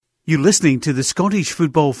You're listening to the Scottish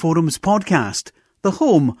Football Forums podcast, the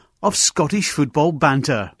home of Scottish football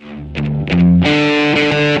banter.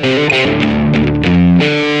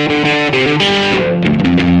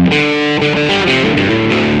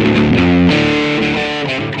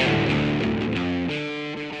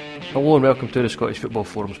 Hello and welcome to the Scottish Football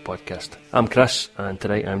Forums podcast. I'm Chris and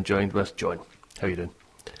tonight I'm joined with John. How are you doing?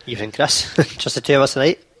 Evening, Chris. Just the two of us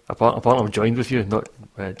tonight. Apparently I'm joined with you, not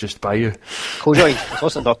just by you. Co-joined. It's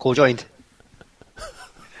also not co-joined.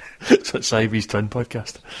 So it's Siamese Twin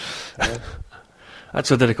podcast.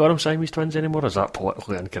 Actually, do they call them Siamese Twins anymore, or is that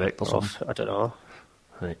politically incorrect or something? I don't know.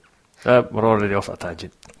 Right. We're already off at a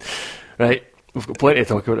tangent. Right, we've got plenty to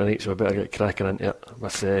talk about tonight, so we better get cracking into it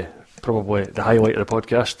with probably the highlight of the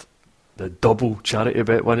podcast, the double charity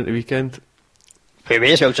bet win at the weekend. We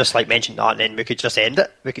may as well just mention that and then we could just end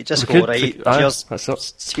it. We could just cheers,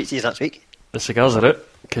 speak to you next week. The cigars are out,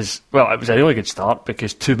 because, well, it was a really good start,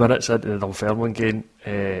 because 2 minutes into the Dunfermline game,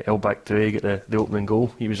 Elbak Douay got the opening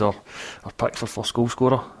goal. He was our pick for first goal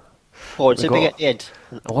scorer. Oh, did we get the end?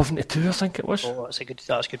 11-2, I think it was. Oh, that's a good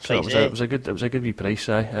price. So it was a good wee price,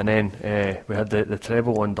 aye. And then we had the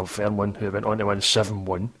treble on Dunfermline, who went on to win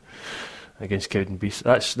 7-1 against Cowdenbeath.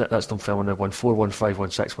 That's Dunfermline, who won 4-1, 5-1,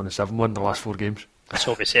 6-1 and 7-1 the last 4 games.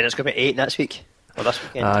 So we're saying it's going to be 8 next week, or this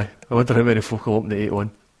weekend. Aye, I wonder how many folk will open the 8-1.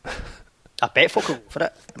 I bet folk will go for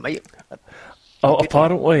it. It might.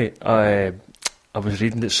 Apparently, I was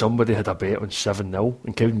reading that somebody had a bet on 7-0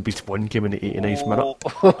 and Cowdenbeath 1 came in the 89th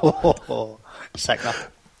minute. Sick enough.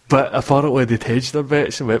 But apparently they'd hedged their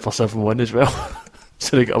bets and went for 7-1 as well.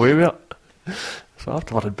 So they got away with it. So I've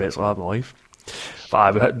never had bets like that in my life.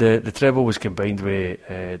 But the treble was combined with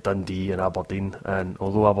Dundee and Aberdeen, and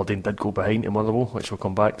although Aberdeen did go behind to Motherwell, which we'll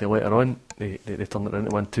come back to later on, they turned it into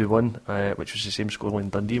 1-2-1, which was the same scoreline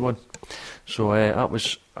Dundee won. So that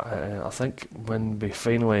was, I think, when we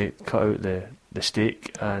finally cut out the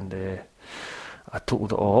stake and I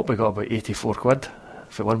totaled it all up, we got about 84 quid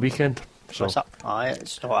for 1 weekend. So what's up? Aye,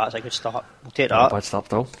 that's a good start. We'll take that. Not a bad start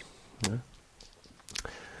at all. Yeah.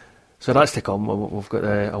 So that's to come. We've got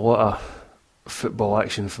a lot of football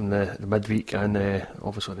action from the midweek and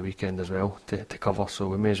obviously the weekend as well to cover, so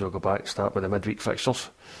we may as well go back and start with the midweek fixtures.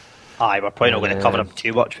 Aye, we're probably not going to cover them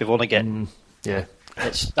too much. We've only got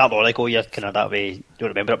it's that long ago, you're kind of that way, you don't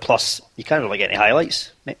remember it, plus you can't really get any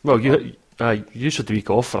highlights, mate. Well, you had the week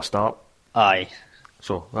off for a start. Aye,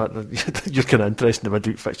 so you're kind of interested in the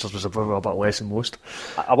midweek fixtures was a bit less than most.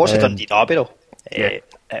 I watched the Dundee derby though. Yeah.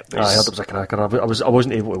 I heard it was a cracker. I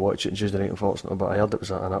wasn't able to watch it on Tuesday night, unfortunately, but I heard it was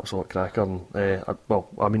an absolute cracker. And,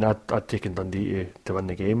 I'd taken Dundee to win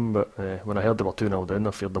the game, but when I heard they were 2-0 down,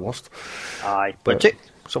 I feared the worst. Aye, but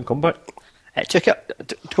some comeback. It took a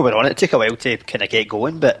while to kind of get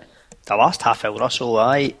going, but the last half hour or so,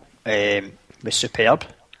 was superb.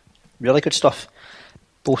 Really good stuff.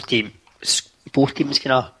 Both teams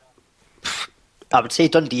kind of, I would say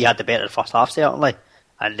Dundee had the better first half, certainly,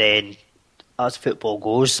 and then as football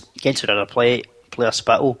goes, against another player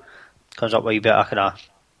Spittle comes up with a bit of kind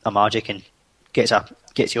of magic and gets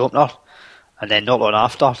the opener, and then not long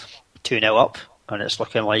after 2-0 up, and it's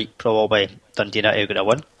looking like probably Dundee United are going to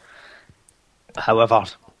win. However,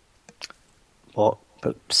 about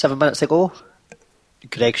 7 minutes ago,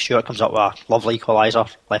 Greg Stewart comes up with a lovely equaliser,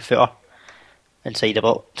 left footer inside the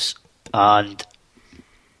box, and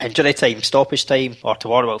injury time, stoppage time, or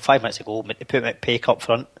tomorrow about 5 minutes ago, they put McPake up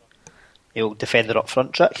front. The old defender up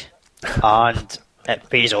front trick, and it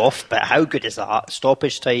pays off. But how good is that?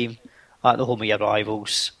 Stoppage time at the home of your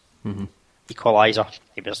rivals, equaliser.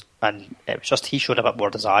 He showed a bit more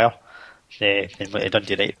desire than what the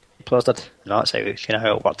Dundee United players did, and that's how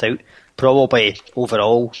it worked out. Probably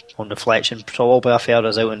overall, on reflection, probably a fair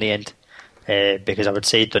result in the end, because I would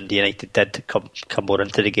say Dundee United did come more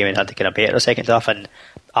into the game and had to kind of better the second half. And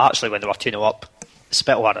actually, when they were 2-0 up,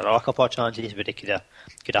 Spittle had a couple of chances where they could have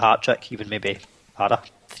a hat trick, even maybe had a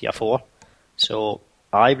 3 or 4. So,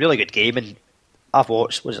 really good game, and I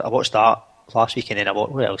watched that last week, and then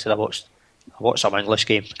what else did I watch? I watched some English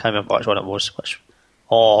game. I can't remember which one it was.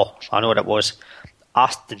 I know what it was.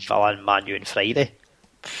 Aston Villa and Man U on Friday.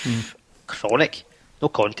 Chronic. No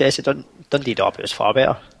contest. Dundee derby was far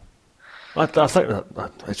better. I think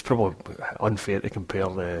that it's probably unfair to compare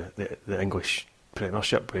the English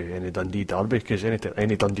Premiership with any Dundee derby, because any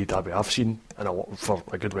Dundee derby I've seen for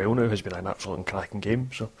a good while now has been an absolute cracking game.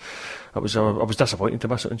 So I was disappointed to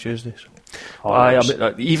miss it on Tuesday. So.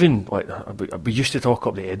 We used to talk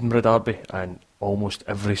up the Edinburgh derby, and almost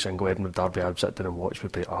every single Edinburgh derby I'd sit down and watch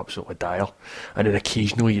would be absolutely dire, and then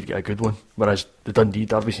occasionally you'd get a good one. Whereas the Dundee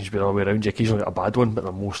derby seems to be the other way around. You occasionally get a bad one, but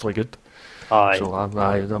they're mostly good. Aye. So I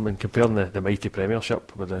mean, comparing the mighty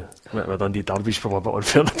Premiership with the Dundee Derby's probably a bit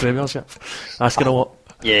unfair. The Premiership, asking a lot.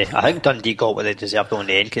 Yeah, I think Dundee got what they deserved on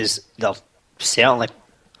the end because they're certainly,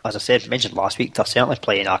 as I said, mentioned last week, they're certainly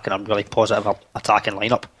playing a kind of really positive attacking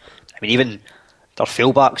lineup. I mean, even their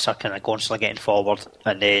fullbacks are kind of constantly getting forward,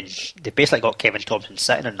 and then they basically got Kevin Thompson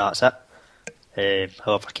sitting, and that's it.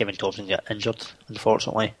 However, Kevin Thompson got injured,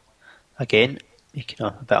 unfortunately. Again, he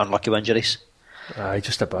kind of a bit unlucky with injuries.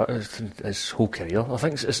 Just about his whole career. I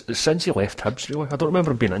think it's since he left Hibs, really. I don't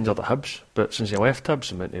remember him being injured at Hibs, but since he left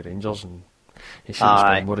Hibs and went to Rangers, and he seems to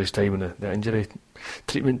spend more of his time in the injury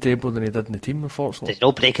treatment table than he did in the team, unfortunately. Did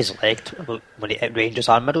no break his leg when he hit Rangers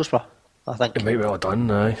and Middlesbrough, I think. It might well have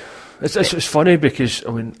done, aye. It's funny because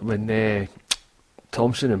when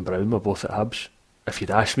Thompson and Brown were both at Hibs, if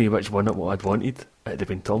you'd asked me which one I'd wanted, it'd have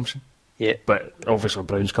been Thompson. Yeah. But obviously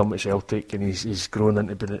Brown's come to Celtic and he's grown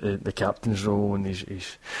into the captain's role, and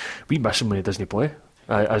we miss him when he doesn't play,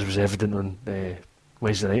 as was evident on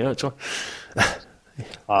Wednesday night actually.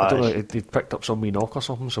 I don't know, he'd picked up some wee knock or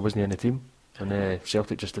something, so wasn't he in the team, and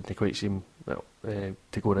Celtic just didn't quite seem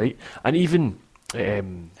to go right. And even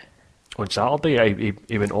on Saturday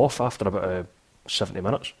he went off after about 70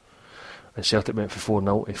 minutes, and Celtic went for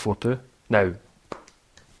 4-0 to 4-2. Now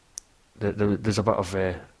there's a bit of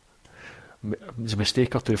there's a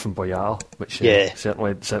mistake or two from Boyata, which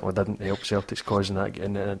certainly didn't help Celtic's cause in that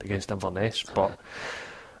getting against Inverness. But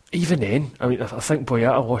even then, I mean, I think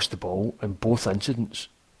Boyata lost the ball in both incidents,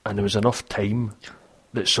 and there was enough time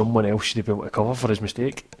that someone else should have been able to cover for his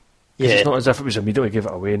mistake. It's not as if it was immediately give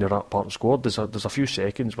it away and they're that part and scored. There's a few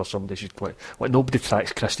seconds where somebody should like nobody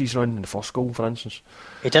tracks Christie's run in the first goal, for instance.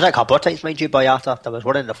 He did it a couple of times, mind you, Boyata. There was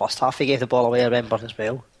one in the first half he gave the ball away, I remember, as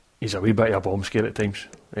well. He's a wee bit of a bomb scare at times.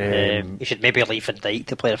 He should maybe leave Van Dijk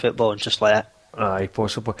to play the football and just let it. Aye,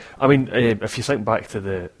 possibly. I mean, if you think back to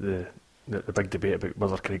the big debate about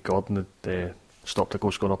whether Craig Gordon had stopped a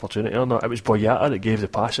goal scoring opportunity or not, it was Boyata that gave the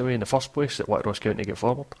pass away in the first place that let Ross County get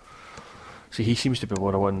forward. So he seems to be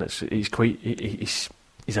more of one that's he's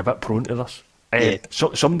a bit prone to this.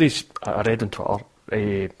 Somebody's I read on Twitter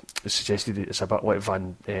suggested it's a bit like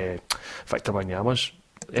Victor Wanyama's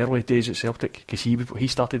early days at Celtic, because he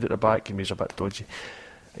started at the back and he was a bit dodgy,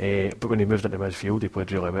 but when he moved into midfield he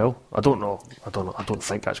played really well. I don't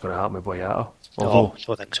think that's going to happen with Boyata, although I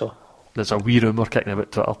don't think so. There's a wee rumour kicking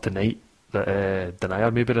about Twitter tonight that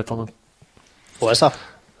Denier may be returning. Oh, is there?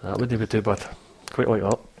 That wouldn't be too bad. Quite like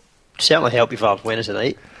that. Certainly help you for Wednesday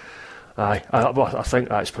night. Aye, I think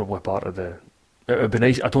that's probably part of the. It would be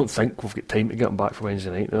nice. I don't think we've got time to get him back for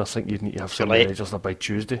Wednesday night. I think you'd need to have somebody registered by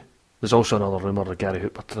Tuesday. There's also another rumour that Gary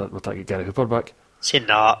Hooper would get Gary Hooper back. Saying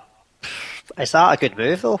that, is that a good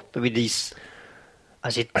move though? I mean, he's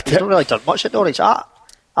not really done much at Norwich. I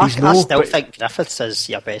still think Griffiths is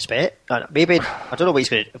your best bet. And maybe I don't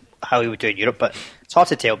know how he would do in Europe, but it's hard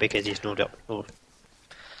to tell because he's not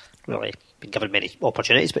really been given many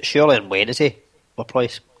opportunities. But surely on Wednesday we're probably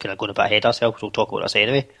kind of going a bit ahead of ourselves. We'll talk about this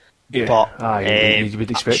anyway. Yeah, but you would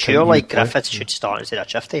expect surely Griffiths should start instead of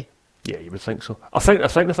Shifty. Yeah, you would think so. I think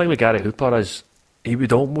the thing with Gary Hooper is he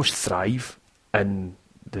would almost thrive in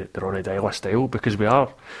the Ronny Deila style, because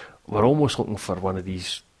we're almost looking for one of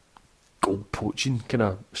these goal poaching kind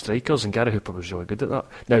of strikers, and Gary Hooper was really good at that.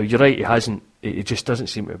 Now you're right, he just doesn't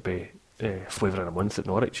seem to be flavour of the month at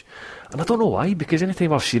Norwich, and I don't know why, because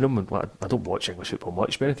anytime I've seen him, I don't watch English football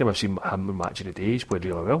much, but anytime I've seen him in Match of the Day, he's played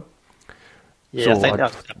really well. Yeah, so I think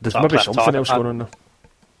there's maybe something else going on there.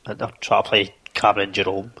 And they're trying to play Cameron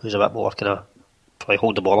Jerome, who's a bit more kind of probably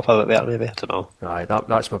hold the ball up a bit better, maybe. I don't know. Aye,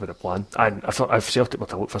 that's maybe the plan. And I thought if Celtic were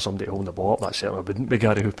to look for somebody to hold the ball up, that certainly wouldn't be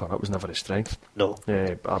Gary Hooper. That was never his strength. No.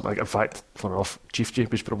 In fact, for enough, Chief J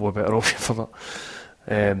was probably better off for that.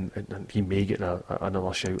 And he may get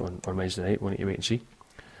another shout on Wednesday night. We'll need to wait and see.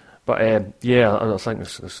 But I think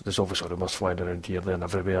there's obviously rumours flying around here, there, and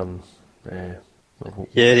everywhere. And, we'll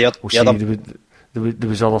see. There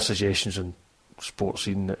was other suggestions on Sports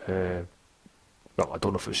Scene that, well, I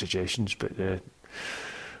don't know if it was suggestions, but there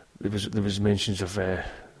was mentions of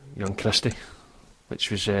young Christie,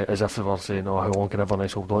 which was as if they were saying, "Oh, how long can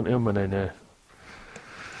Inverness hold on to him?" And then, you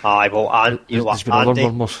know what,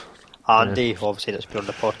 Andy, yeah. Obviously, that's been on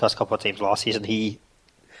the podcast a couple of times last season. He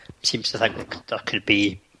seems to think that there could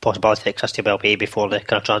be possibility that Christie will pay before the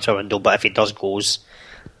kind of transfer window, but if he does goes,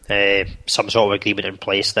 some sort of agreement in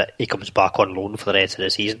place that he comes back on loan for the rest of the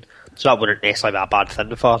season. So that wouldn't necessarily be a bad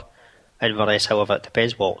thing for Inverness. However, it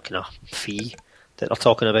depends what kind of fee that they're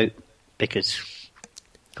talking about, because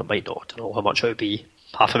it might not, I don't know how much it would be.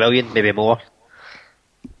 $500,000, maybe more.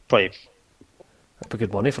 Probably. That'd be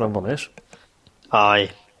good money for Inverness.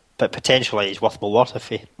 Aye, but potentially he's worth more if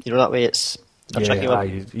he, that way it's a tricky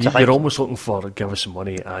one. You're almost looking for give us some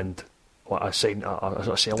money and a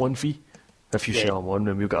sell-on fee. If you sell him on,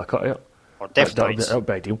 then we'll get a cut out. Or definitely, that'll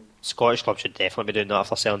be ideal. Scottish clubs should definitely be doing that if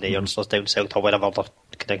they're selling the youngsters down south or wherever they're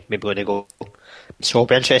kind of maybe going to go. So it'll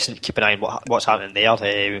be interesting to keep an eye on what's happening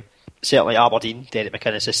there. Certainly Aberdeen, Derek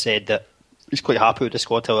McInnes has said that he's quite happy with the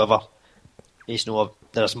squad, however,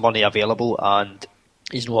 there's money available and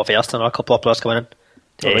he's no averse to a couple of players coming in.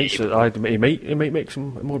 Right, so he might make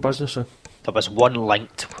some more business. There was one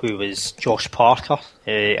linked who was Josh Parker,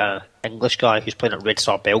 an English guy who's playing at Red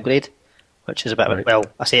Star Belgrade, which is a bit of well,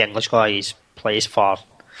 I say English guy, he plays for,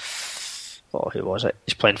 who was it?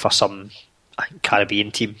 He's playing for some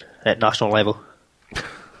Caribbean team at national level.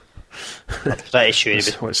 I'm pretty sure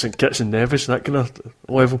it was St Kitts and Nevis, that kind of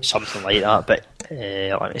level. Something like that, but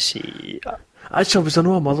let me see. Actually, was there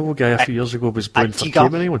no a Motherwell guy a few years ago was playing for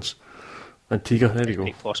Cayman once? Antigua, there you go.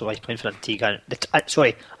 Possibly, he's playing for Antigua.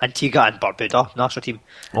 Antigua and Barbuda national team.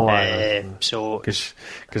 So because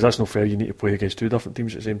that's not fair. You need to play against two different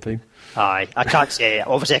teams at the same time. Aye, I can't say.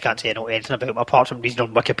 Obviously, I can't say anything about him apart from reading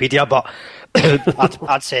on Wikipedia. But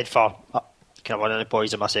I'd said for kind of one of the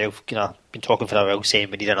boys and myself, kind of been talking for a while,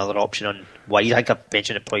 saying we need another option on wide. I think I've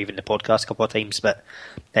mentioned it probably even in the podcast a couple of times. But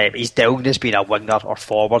he's down as being a winger or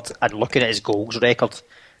forward, and looking at his goals record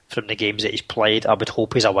from the games that he's played, I would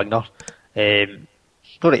hope he's a winger. Not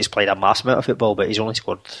that he's played a mass amount of football, but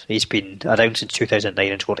he's been around since 2009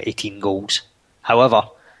 and scored 18 goals. However,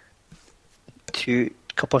 a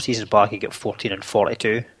couple of seasons back he got 14 and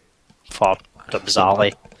 42 for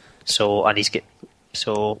Zali. So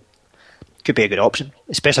could be a good option,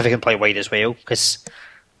 especially if he can play wide as well, because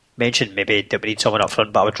mentioned maybe that we need someone up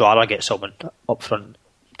front, but I would rather get someone up front.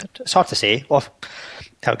 It's hard to say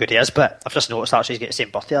how good he is, but I've just noticed actually he's got the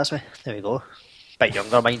same birthday as me. There we go. Bit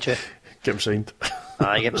younger, mind you. Get him signed.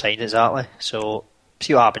 Get him signed, exactly. So,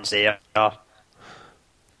 see what happens there. And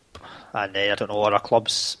I don't know, other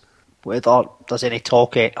clubs, whether there's any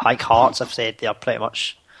talk. Like Hearts have said they're pretty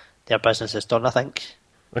much, their business is done, I think.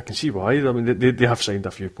 I can see why. I mean, they have signed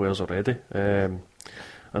a few players already. And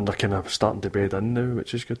they're kind of starting to bed in now,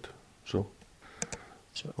 which is good. So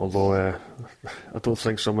although I don't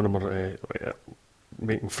think some of them are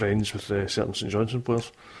making friends with certain St Johnstone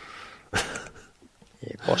players.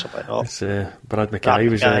 Yeah, possibly not. It's, Brad Mackay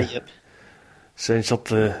was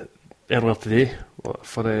censured earlier today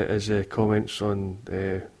for his comments on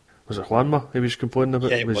was it Juanma he was complaining about?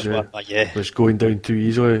 Yeah, was going down too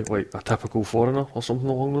easily, like a typical foreigner or something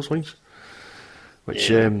along those lines.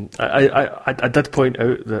 Which I did point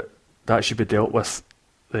out that should be dealt with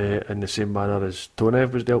in the same manner as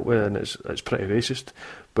Tonev was dealt with, and it's pretty racist.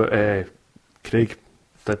 But Craig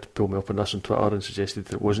did pull me up on this on Twitter and suggested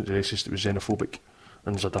that it wasn't racist, it was xenophobic.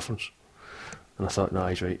 And there's a difference. And I thought, nah,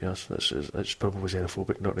 he's right, yes, it's probably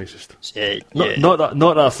xenophobic, not racist. Not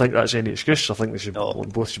that I think that's any excuse. I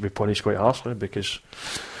think both should be punished quite harshly, because,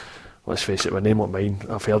 let's face it, with a name like mine,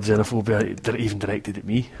 I've heard xenophobia even directed at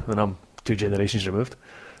me when I'm 2 generations removed.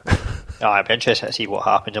 I'd be interested to see what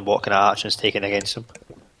happens and what kind of actions taken against him.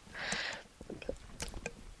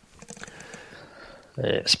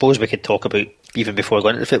 I suppose we could talk about, even before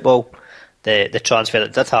going into football, the transfer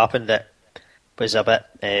that did happen that was a bit...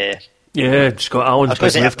 Scott Allen's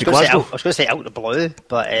big move to Glasgow. I was going to say out of the blue,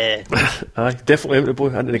 but... aye, definitely out of the blue,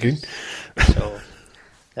 into the green. So,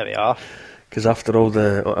 there we are. Because after all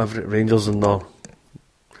the Rangers and the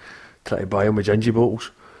trying to buy him with gingy bottles,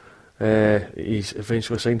 he's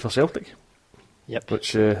eventually signed for Celtic. Yep.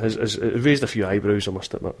 Which has raised a few eyebrows, I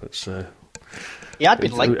must admit. He had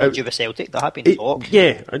been linked to with Celtic, there had been talk.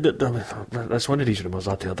 Yeah, that's one of these rumours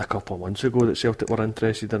I'd heard a couple of months ago that Celtic were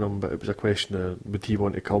interested in him, but it was a question of would he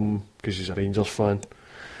want to come because he's a Rangers fan,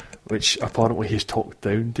 which apparently he's talked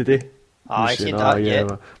down today. I seen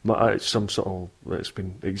that, It's some sort of, it's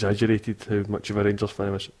been exaggerated how much of a Rangers fan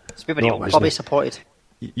he was. It's maybe not probably supported.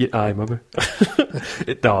 Yeah, aye, maybe.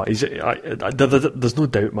 No, there's no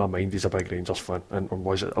doubt in my mind he's a big Rangers fan, and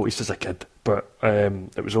was it, at least as a kid. But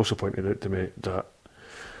it was also pointed out to me that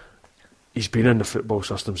he's been in the football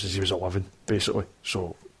system since he was 11, basically.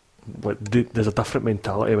 So there's a different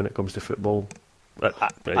mentality when it comes to football. When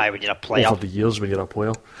you're a player. Over the years when you're a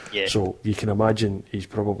player. Yeah. So you can imagine he's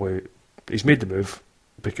made the move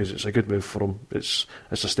because it's a good move for him. It's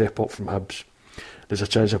a step up from Hibs. There's a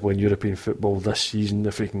chance of playing European football this season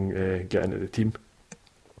if he can get into the team.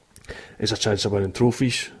 There's a chance of winning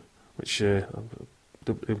trophies, which they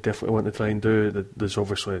definitely want to try and do. There's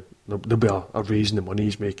obviously there'll be a raise in the money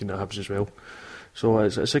he's making at Hibs as well. So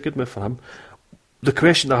it's a good move for him. The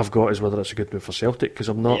question that I've got is whether it's a good move for Celtic, because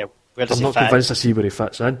I'm not Where does I'm he not fit in? convinced I see where he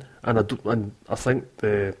fits in, and I think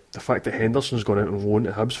the fact that Henderson's gone out on loan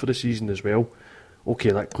to Hibs for the season as well,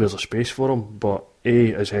 okay, that clears a space for him, but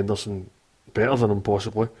is Henderson better than him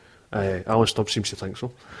possibly? Alan Stubbs seems to think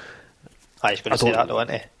so. He's going to say that though,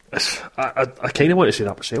 isn't he? I kind of want to say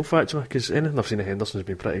that myself actually, because anything I've seen of Henderson's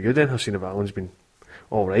been pretty good. Anything I've seen of Allen's been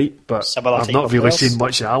alright, but Similar I've to not your really players. seen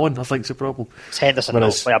much of Allen. I think's the problem. Is Henderson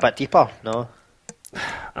Whereas- play a bit deeper? No.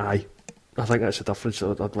 Aye, I think that's the difference.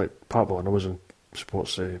 I'd like Pat Warner was in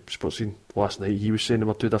sports scene last night. He was saying there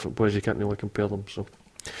were two different players. You can't really compare them. So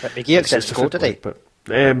But McGeoch it's didn't go today. But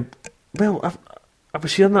well, I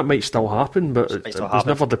was hearing that might still happen, but it still was happen.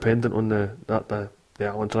 never dependent on the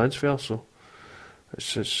Allen transfer. So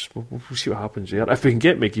we'll see what happens there. If we can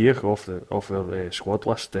get McGeoch off our squad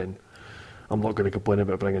list, then I'm not going to complain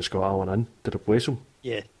about bringing Scott Allen in to replace him.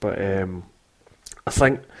 Yeah. But I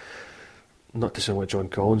think, not to sound like John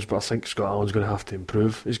Collins, but I think Scott Allen's going to have to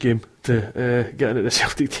improve his game to get into the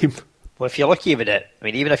Celtic team. Well, if you look even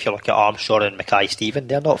if you look at Armstrong and Mackay-Stephen,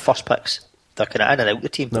 they're not first picks. They're kind of in and out the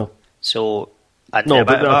team. No. So, and No, the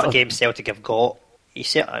but amount of games Celtic have got,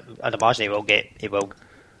 I'd imagine he will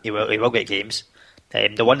get games.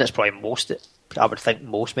 The one that's probably I would think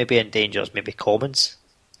most maybe in danger is maybe Commons.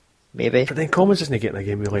 Maybe. But then Commons isn't getting a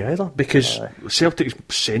game really either, because Celtic's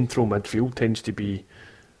central midfield tends to be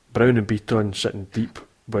Brown and Beaton sitting deep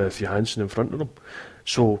with Johansson in front of them.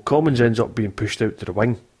 So Commons ends up being pushed out to the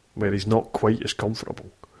wing, where he's not quite as comfortable.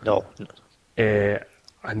 No.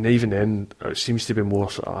 And even then, it seems to be more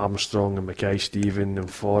sort of Armstrong and Mackay-Stephen and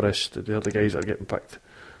Forrest. They're the guys that are getting picked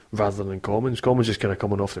rather than Commons. Commons is kind of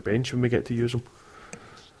coming off the bench when we get to use him.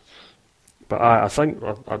 But I think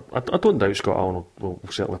I don't doubt Scott Allen will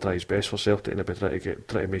certainly try his best for Celtic and he'll be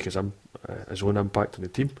try to make his own impact on the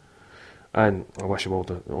team. And I wish him all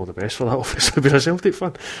the best for that. Obviously, being a Celtic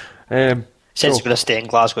fan. Says he's going to stay in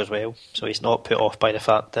Glasgow as well, so he's not put off by the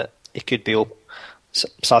fact that he could be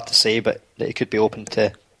sad to say, but that he could be open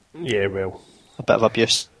to yeah, well, a bit of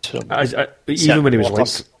abuse. From even when he was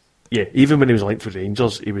supporters. even when he was linked for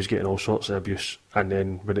Rangers, he was getting all sorts of abuse. And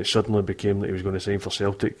then when it suddenly became that he was going to sign for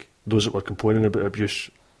Celtic, those that were complaining about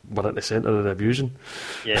abuse were at the centre of the abusing.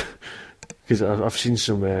 Yeah. Because I've seen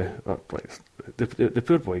some the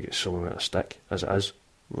poor boy gets some amount of stick as it is.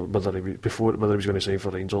 Whether he was going to sign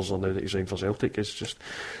for Rangers or now that he's signed for Celtic, it's just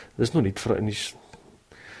there's no need for it.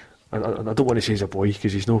 And I don't want to say he's a boy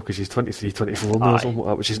because he's 23, 24 now or something like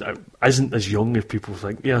that, which isn't as young as people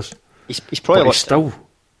think. Yes, He's probably but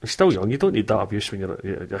he's still young. You don't need that abuse when you're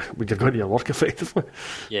going to your work effectively.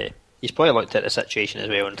 Yeah, he's probably looked at the situation as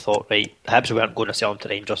well and thought, right, Hibs weren't going to sell him to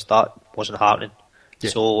Rangers. That wasn't happening. Yeah.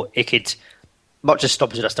 So he could, much as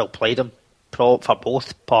Stubbs would have still played him, for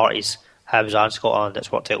both parties, Hibs and Scotland,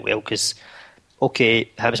 it's worked out well because, okay,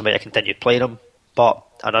 Hibs might have continued playing him, but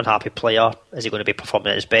an unhappy player, is he going to be performing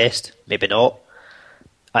at his best? Maybe not.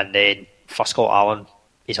 And then for Scott Allen,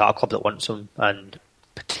 he's at a club that wants him and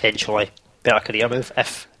potentially better career move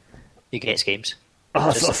if he gets games.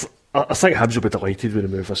 I think Hibs will be delighted with the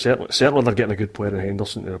move. Certainly they're getting a good player in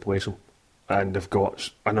Henderson to replace him, and they've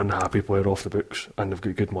got an unhappy player off the books, and they've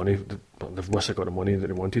got good money. They've must have got the money that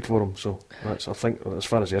they wanted for him. So I think, as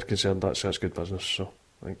far as they're concerned, that's good business. So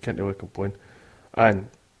I can't really complain. And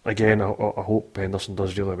again, I hope Henderson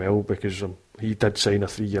does really well because he did sign a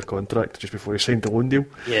 3-year contract just before he signed the loan deal.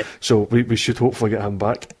 Yeah. So we should hopefully get him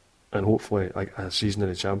back, and hopefully a season in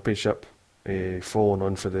the Championship. Following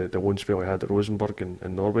on for the loan spell he had at Rosenborg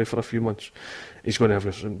in Norway for a few months, he's going to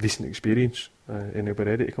have some decent experience and he'll be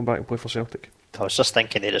ready to come back and play for Celtic. I was just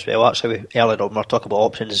thinking there as well, actually, earlier on we were talking about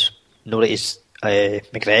options. Nobody's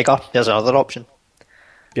McGregor, there's another option.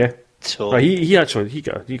 Yeah. So Right, he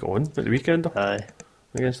got on at the weekend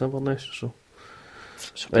against Inverness. So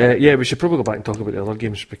we should probably go back and talk about the other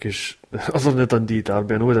games because other than the Dundee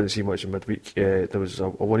derby, I know we didn't see much in midweek. There was a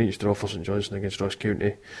 1-1 draw for St Johnstone against Ross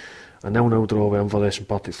County, a 0-0 draw with Inverness and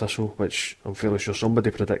Partick Thistle, which I'm fairly sure somebody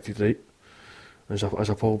predicted right as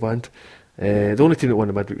a poll band. The only team that won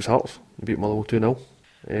the midweek was Hearts. They beat Motherwell 2-0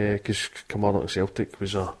 because Kilmarnock and Celtic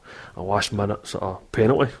was a last minute sort of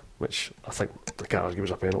penalty, which I think I can't argue was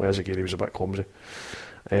a penalty. As a game, he was a bit clumsy.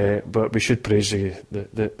 But we should praise the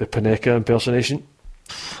Panenka impersonation.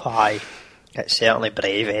 aye, it's certainly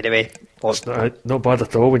brave anyway. It's not bad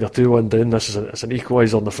at all when you're 2-1 down. It's an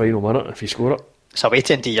equaliser in the final minute if you score it. It's a way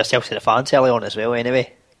to endear yourself to the fans early on as well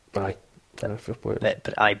anyway. Aye, fair play.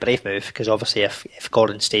 But aye, brave move because obviously if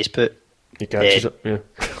Gordon stays put, He catches it, yeah.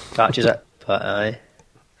 catches it. But aye,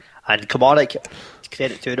 and Kilmarnock,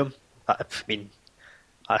 credit to them. I mean,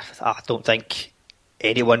 I don't think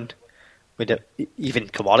anyone would have, even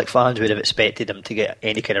Kilmarnock fans would have expected them to get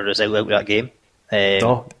any kind of result out of that game.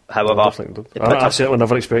 No, however, I certainly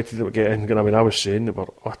never expected them to get in. I mean, I was saying they were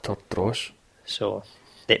utter dross. So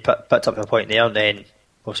they picked up a point there, and then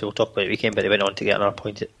obviously we'll talk about the weekend, but they went on to get another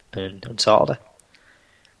point on Saturday.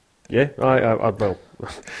 Yeah, well,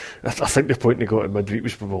 I think the point they got in midweek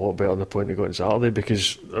was probably a lot better than the point they got on Saturday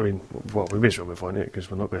because, I mean, well, we may as well move on to it because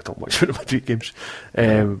we're not going to talk much about the midweek games.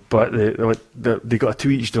 But they got a 2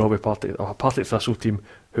 each draw with a Partick Thistle team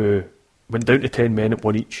who went down to 10 men at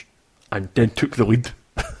 1 each and then took the lead.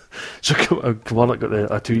 So Kilmarnock got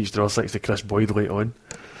a 2 each draw thanks to Chris Boyd late on.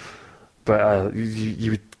 But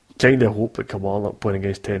you would kind of hope that Kilmarnock playing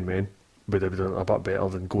against 10 men would have done a bit better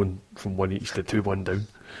than going from 1 each to 2-1 down.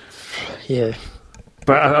 Yeah.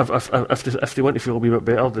 But if they want to feel a wee bit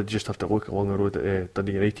better, they just have to look along the road at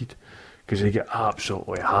Dundee United because they get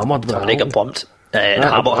absolutely hammered. They get bumped.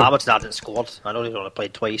 Hamilton hadn't scored. I know they've only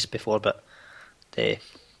played twice before, but they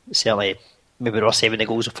certainly maybe they were saving the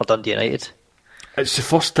goals for Dundee United. It's the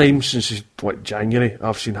first time since January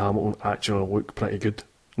I've seen Hamilton actually look pretty good.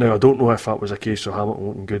 Now I don't know if that was a case of Hamilton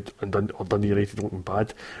looking good and Dundee United looking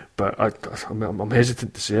bad, but I'm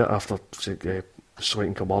hesitant to say it after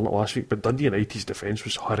slating Kilmarnock last week. But Dundee United's defence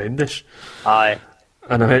was horrendous. Aye.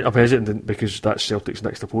 And I'm hesitant because that's Celtic's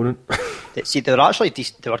next opponent. See, they were actually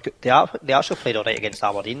they actually played alright against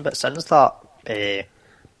Aberdeen, but since that, I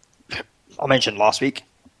mentioned last week,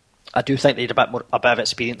 I do think they had a bit of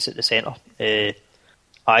experience at the centre,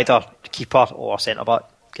 either keeper or centre back,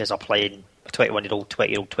 because they're playing a 21-year-old,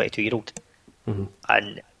 20-year-old, 22-year-old,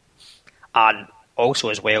 and also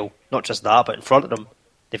as well, not just that, but in front of them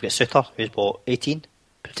they've got Suter, who's about 18,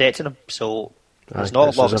 protecting them. So there's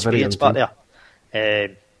not a lot of experience back there.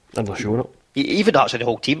 And they're showing it. Even actually the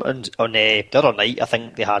whole team. And on the other night, I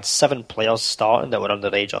think they had 7 players starting that were under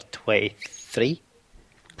the age of 23.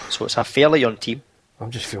 So it's a fairly young team.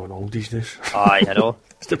 I'm just feeling old these days. Aye, I know.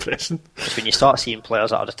 It's depressing. It's when you start seeing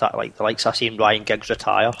players that are like the likes of seeing Ryan Giggs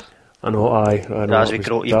retire. I know. As you've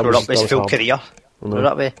grown up his full career.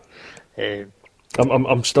 That way.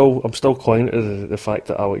 I'm still clinging to the fact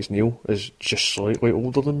that Alex Neil is just slightly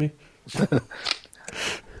older than me.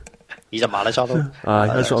 He's a manager though. Aye,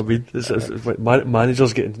 that's what I mean.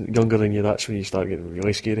 Managers getting younger than you, that's when you start getting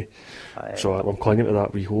really scary. Aye. So I'm clinging to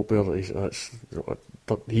that wee hope there that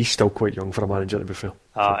he's still quite young for a manager, to be fair.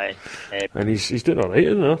 Aye. And he's doing alright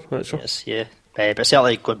in there, that's all. Yes, yeah. But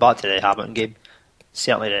certainly going back to the Hamilton game,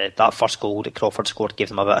 certainly that first goal that Crawford scored gave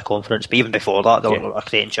them a bit of confidence. But even before that, they were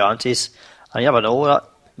creating chances. And you never know,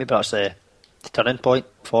 maybe that's the turning point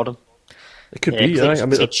for them. It could be, yeah. I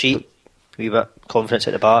mean, cheat, a wee bit confidence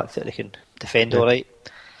at the back that they can defend alright.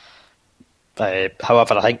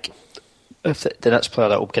 However, I think if the next player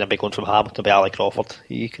that will kind of be going from Hamilton will be Ali Crawford.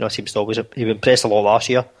 He kind of seems to always he impressed a lot last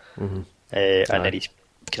year, and then he's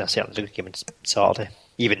kind of certainly doing the game on Saturday.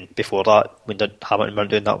 Even before that, when Hamilton weren't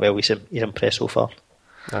doing that well, he's impressed so far.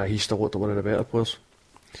 He's still looked at one of the better players.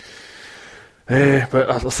 But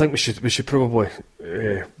I think we should probably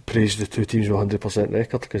praise the two teams with 100%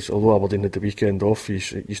 record, because although Aberdeen had the weekend off,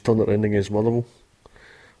 he's turned it around against Motherwell.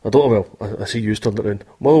 I see you turned it around.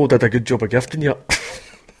 Motherwell did a good job of gifting you.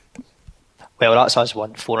 Well, that's us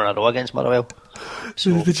won 4 in a row against Motherwell.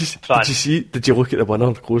 So, did you look at the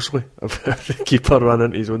winner closely? The keeper ran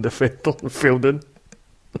into his own defender and fell in.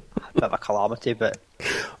 A bit of a calamity, but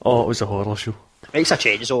it was a horror show. It makes a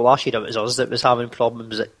change though. Last year it was us that was having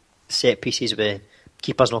problems at set pieces with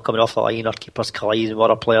keepers not coming off the line or keepers colliding with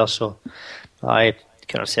other players, so I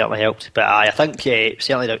kind of certainly helped. But I think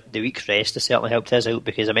certainly the week's rest has certainly helped us out,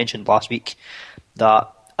 because I mentioned last week that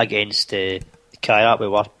against Kairat we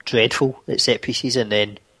were dreadful at set pieces, and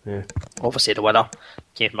then obviously the winner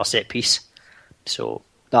came from a set piece, so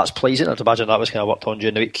that's pleasing. I'd imagine that was kind of worked on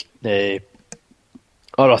during the week.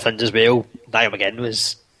 Other things as well, Niall McGinn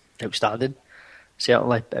was outstanding,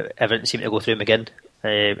 certainly. Everything seemed to go through McGinn.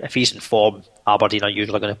 If he's in form, Aberdeen are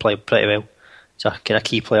usually going to play pretty well. He's a kind of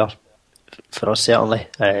key player for us, certainly.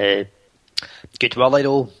 Good Willie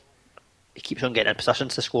though, he keeps on getting in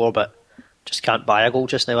positions to score, but just can't buy a goal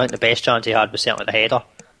just now. I think the best chance he had was certainly the header.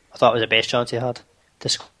 I thought it was the best chance he had to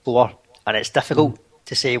score, and it's difficult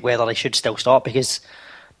to say whether he should still start, because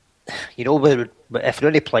if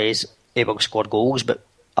Rooney plays, he will score goals, but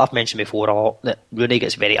I've mentioned before a lot that Rooney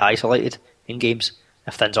gets very isolated in games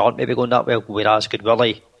if things aren't maybe going that well, whereas Good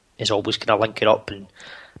Willie is always kind of linking up, and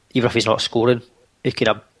even if he's not scoring, he's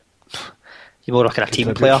more like a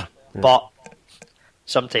team player. Yeah. But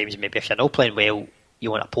sometimes maybe if you're not playing well, you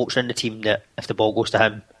want a poacher in the team that if the ball goes to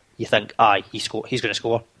him, you think, he's going to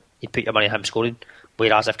score. You'd put your money on him scoring.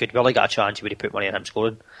 Whereas if Good Willie got a chance, you would put money on him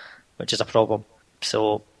scoring, which is a problem.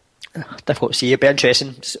 So difficult to see. It'd be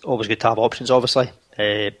interesting. It's always good to have options, obviously.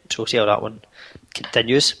 So see how that one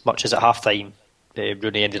continues. Much as at half time,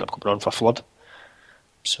 Rooney ended up coming on for Flood.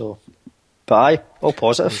 So, but aye, all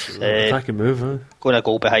positive. Attacking move, going a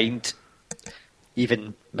goal behind.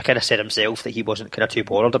 Even McKenna said himself that he wasn't kind of too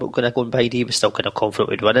bothered about going behind. He was still kind of confident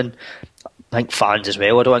with winning. I think fans as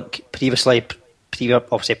well. I don't think previously,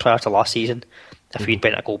 obviously prior to last season, if we'd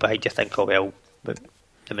been a goal behind, you think, oh well, but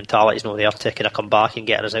the mentality's not there to kind of come back and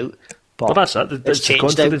get us out. But well, that's it. It's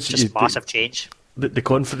changed now. It's just massive change. The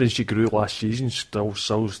confidence you grew last season still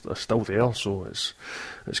there, so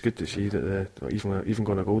it's good to see that even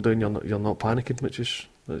going a goal down, you're not panicking, which is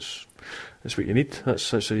that's what you need.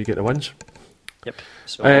 That's how you get the wins. Yep.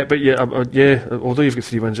 So, but yeah, although you've got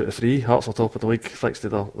 3 wins out of 3, Hearts are top of the league thanks to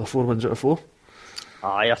the 4 wins out of 4.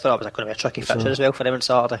 Aye, I thought it was going to be a tricky fixture as well for them on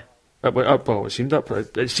Saturday. Well, it seemed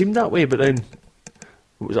that way, but then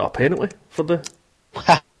was it a penalty for the?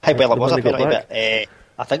 Well, it was a penalty, but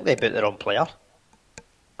I think they put their own player.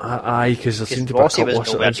 Aye, because there seemed to be a couple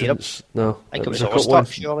of incidents. No, I think it was Ostock,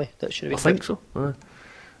 surely, that should have been. I think so.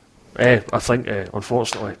 I think,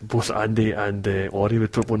 unfortunately, both Andy and Ori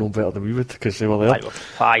would put one on better than we would because they were there.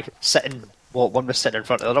 Aye, one was sitting in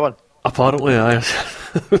front of the other one. Apparently, aye.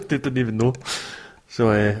 They didn't even know. So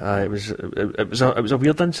it was a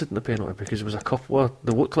weird incident, the penalty, because there was a couple of,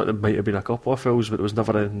 they looked like there might have been a couple of fouls, but there was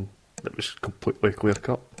never anything that was completely clear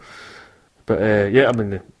cut. But yeah, I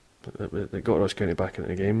mean, they got Ross County back into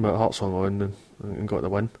the game, but Hearts hung on and got the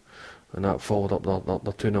win, and that followed up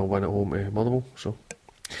their 2-0 win at home to Motherwell. So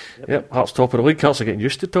yep, Hearts top of the league. Hearts are getting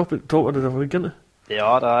used to top of the league, aren't they? They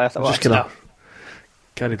are. I thought just kind of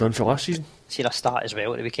carried on for last season. Seen a start as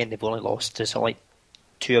well at the weekend. They've only lost to something like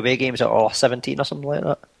 2 away games out of 17 or something like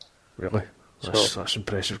that. Really? That's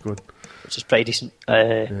impressive going. Which is pretty decent.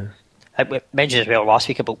 I mentioned as well last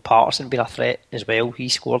week about Patterson being a threat as well. He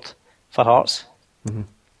scored for Hearts. Mm-hmm.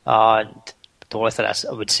 And the only thing I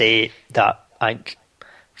would say that I think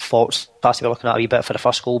Fox has to be looking at a wee bit for the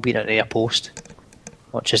first goal being at the near post,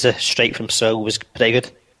 which is the strike from Searle was pretty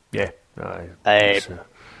good. Yeah. And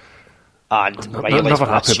I'm never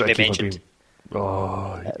happy about keeper being...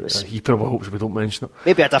 he probably hopes we don't mention it.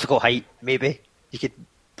 Maybe a difficult height, maybe. You could,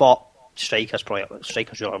 but strikers really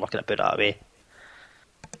looking at put that away,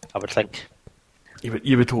 I would think.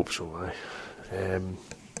 You would hope so, aye.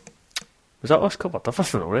 Was that us covered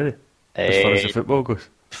everything already? As far as the football goes?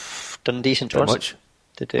 Dundee St Johnstone. Much?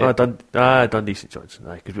 Dundee St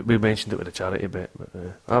Johnstone, because we mentioned it with the charity bit.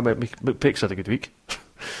 But Pick's had a good week.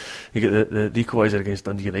 You get the equaliser against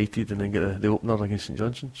Dundee United and then get the opener against St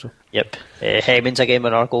Johnstone. So. Yep. Hemmings again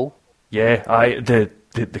with our goal. Yeah,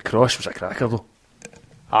 the cross was a cracker though.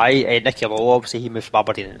 Nicky Lowe, obviously he moved from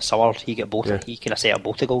Aberdeen in the summer. He got both. Yeah. He kind of set up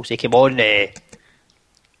both the goals. He came on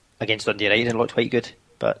against Dundee United and looked quite good.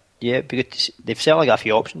 But yeah, it'd be good to see. They've certainly got a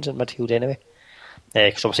few options in midfield anyway.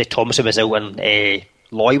 Because obviously Thomason was out and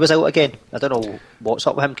Loy was out again. I don't know what's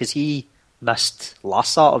up with him because he missed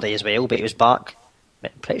last Saturday as well, but he was back.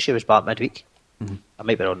 I'm pretty sure he was back midweek. Mm-hmm. I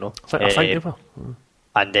might be wrong though. I think they were.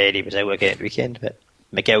 And then he was out again at the weekend. But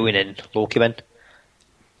McGowan and Lowe came in.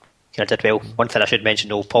 Kind of did well. One thing I should mention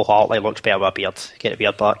though, Paul Hartley looks better with a beard. Get a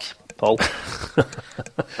beard back, Paul.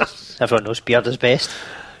 Everyone knows beard is best.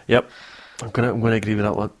 Yep. I'm going to agree with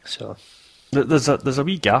that one. So there's a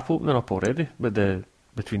wee gap opening up already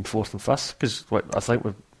between 4th and 5th because I think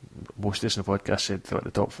most of us in the podcast said that the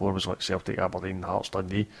top 4 was like Celtic, Aberdeen, Hearts,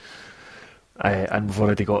 Dundee, and we've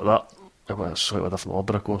already got that. Well, it's a slightly different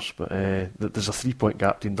order, of course, but there's a 3-point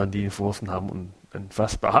gap between Dundee in 4th and Hamilton in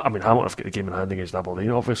 5th. But I mean, Hamilton have got the game in hand against Aberdeen,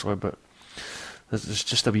 obviously, but there's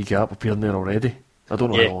just a wee gap appearing there already. I don't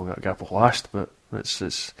know how long that gap will last, but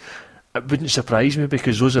it wouldn't surprise me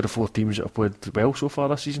because those are the 4 teams that have played well so far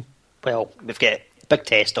this season. Well, we've got a big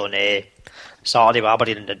test on Saturday with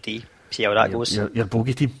Aberdeen and Dundee. See how that goes. Your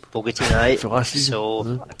bogey team. Right? For last season.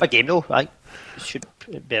 So, big game though, right? Should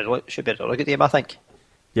be a really good game, I think.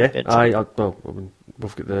 Yeah, we've got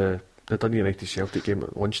the Dundee United Celtic game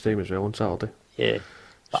at lunchtime as well on Saturday. Yeah.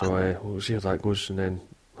 So we'll see how that goes, and then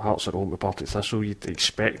Hearts are home to Partick Thistle. You'd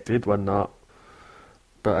expect they'd win that.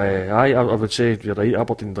 But I would say you're right.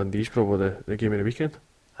 Aberdeen Dundee's probably the game of the weekend.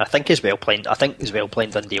 I think as well playing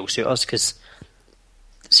Dundee will suit us because,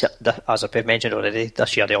 as I've mentioned already,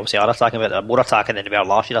 this year they obviously are attacking, but they're more attacking than they were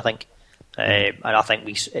last year, I think. And I think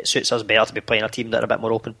it suits us better to be playing a team that are a bit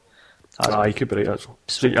more open. You could be right, actually.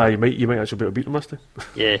 So you might actually be able to beat them this time.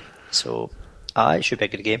 Yeah, so it should be a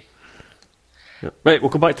good game. Yeah. Right,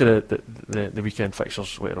 we'll come back to the weekend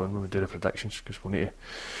fixtures later on when we do the predictions because we'll need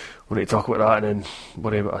to talk about that and then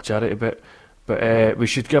worry about our charity bit. But we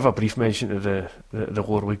should give a brief mention to the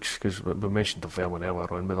lower leagues because we mentioned Dunfermline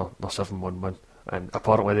earlier on with their 7-1 win and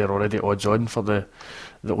apparently they're already odds on for the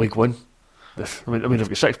League One. I mean they've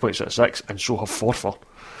got 6 points out of 6, and so have Forfar.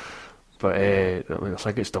 But I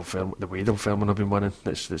think it's Dunfermline, the way Dunfermline have been winning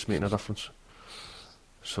that's making a difference.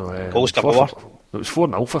 So goals come over. It was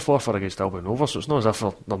 4-0 for Forfar against Albion Rovers, so it's not as if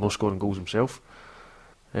they're not scoring goals themselves.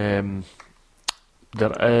 There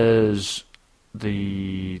is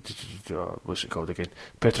the what's it called again?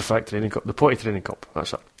 Petrofac Training Cup, the Potty Training Cup.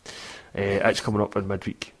 That's it. It's coming up in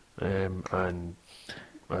midweek, and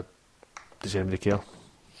does anybody care?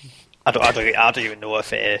 I don't even know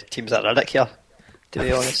if teams that are in it here, to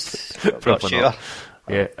be honest. I'm not sure. Not.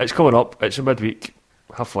 Yeah, it's coming up. It's in midweek.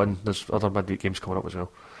 Have fun. There's other midweek games coming up as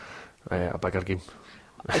well. A bigger game.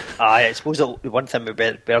 I suppose the one thing we're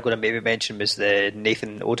going to maybe mention was the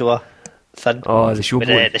Nathan Ottawa thing. Oh, the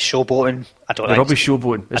showboating. The showboating. The rubbish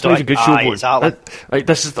showboating. It's not even good showboating.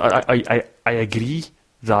 Exactly. I agree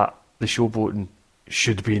that the showboating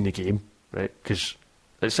should be in the game, right? Because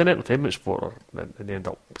it's an entertainment sport in the end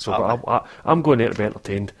up. So I'm going there to be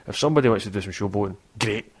entertained. If somebody wants to do some showboating,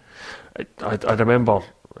 great. I remember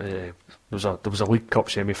there was a League Cup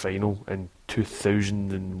semi-final in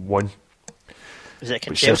 2001. Was it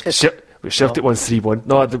Kanchelskis? We Celtic won 3-1.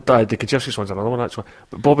 No, the Kanchelskis one's another one actually.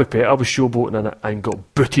 But Bobby Pettit was showboating in it and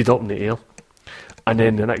got booted up in the air. And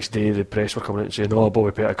then the next day the press were coming out and saying, "Oh,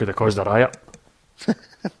 Bobby Pettit could have caused a riot."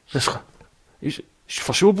 He's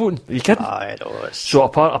for showboating. Are you kidding? I know. So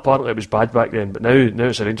apparently it was bad back then, but now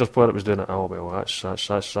it's a Rangers player that was doing it. Oh well, that's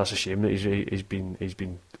a shame that he's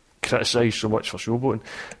been criticised so much for showboating.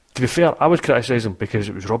 To be fair, I would criticise him because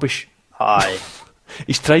it was rubbish. Aye.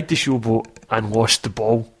 He's tried to showboat and lost the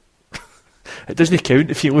ball. It doesn't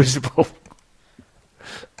count if you lose the ball.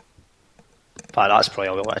 But that's probably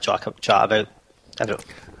all we want to chat about.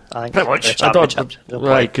 I think pretty much.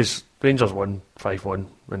 Right, because Rangers won 5-1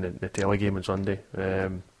 in the Telly game on Sunday.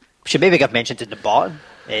 Should maybe give mention to the Barton.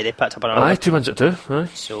 They picked up another. 2 wins at 2. Aye.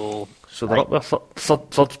 So they're up there,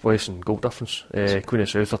 third place in goal difference. Queen of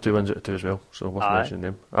South are 2 wins at 2 as well, so worth mentioning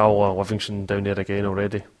them. Livingston down there again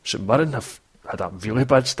already. St Mirren have had a really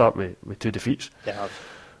bad start with 2 defeats. Yeah.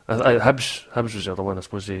 Hibs was the other one. I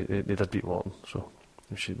suppose they did beat Morton, so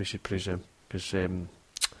we should praise them because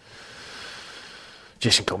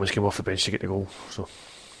Jason Cummins came off the bench to get the goal, so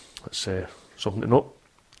that's something to note.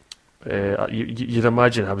 You'd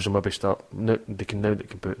imagine Hibs will maybe start now they can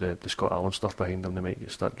put the Scott Allen stuff behind them. They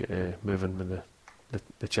might start moving with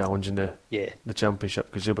the challenge in the Championship,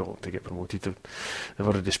 because they'll be looking to get promoted. They've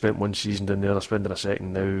already spent 1 season down there. They're spending a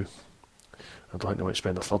second now. I don't think they want to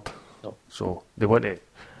spend a third. No. So they want to.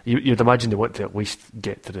 You'd imagine they want to at least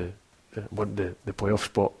get to the playoff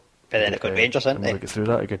spot. But then they've got Rangers, haven't they? Get through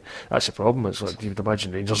that again. That's the problem. It's like you'd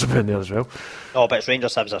imagine Rangers will be in there as well. No, but it's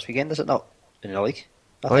Rangers Hibs this weekend, is it not? In the league.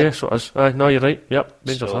 Yeah, so it is. No, you're right. Yep,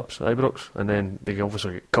 Rangers Hibs, Ibrox, and then they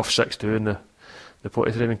obviously get cuffed 6-2 in the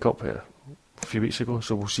Potty Training Cup a few weeks ago.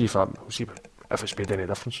 So we'll see if it's made any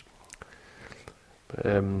difference. But,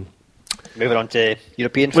 moving on to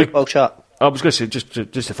European football chat. I was going to say just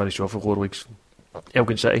to finish off with lower leagues.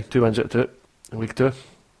 Elgin City 2 wins out of 2 in League 2.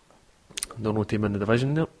 They're no team in the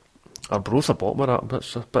division there. Arbroath are bottom of that.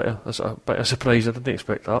 That's a bit of surprise. I didn't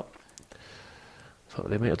expect that. Thought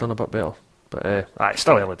they might have done a bit better. But it's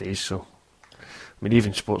still early days, so I mean,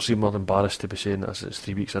 even Sports seem more embarrassed to be saying that it's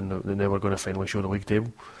 3 weeks in that now we're going to finally show the league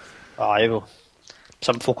table. Well,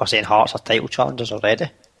 some folk are saying Hearts are title challengers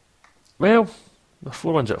already. Well, they're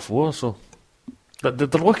 4 wins out of 4, so they're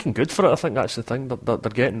looking good for it. I think that's the thing. They're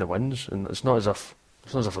getting the wins, and it's not as if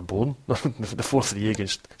they're born. The 4-3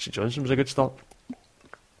 against St Johnstone was a good start.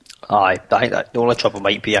 Aye, I think that the only trouble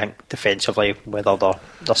might be, I think, defensively, whether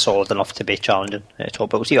they're solid enough to be challenging at the top.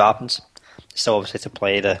 But we'll see what happens. Still, obviously, to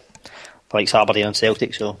play the likes of Aberdeen and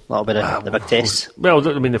Celtic, so that'll be the big test. Well,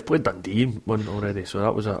 I mean, they've played Dundee one already, so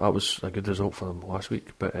that was a good result for them last week.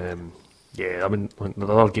 But yeah, I mean, the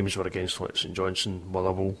other games were against like St Johnstone,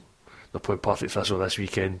 Motherwell. They're playing Partick Thistle this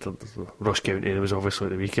weekend. Ross County was obviously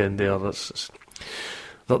at the weekend there.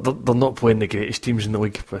 They're not playing the greatest teams in the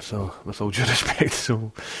league, with all due respect.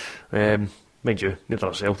 So, mind you, neither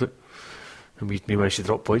are Celtic. And we managed to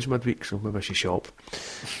drop points midweek, so maybe I should shut up.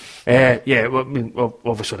 Yeah, well, I mean,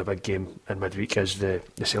 obviously the big game in midweek is the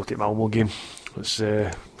Celtic Malmo game. It's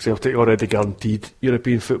Celtic already guaranteed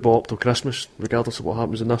European football up till Christmas, regardless of what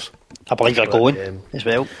happens in this. I believe you're going as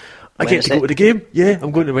well. I get to go to the game. Yeah,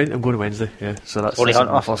 I'm going to Wednesday. Yeah, so that's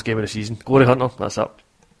my first game of the season. Glory Hunter, that's it.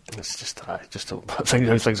 It's just how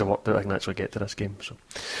things have worked out. I can actually get to this game, so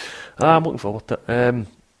I'm looking forward to it.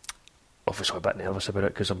 Obviously a bit nervous about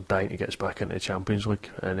it because I'm dying to get us back into the Champions League,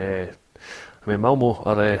 and I mean Malmo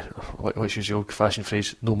are let's use the old-fashioned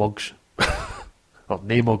phrase, no mugs. or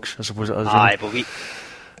Namugs, I suppose it is. Aye, but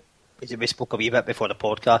we spoke a wee bit before the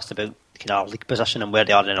podcast about kind of league position and where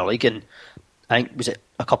they are in the league, and I think was it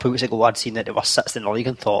a couple of weeks ago I'd seen that they were sixth in the league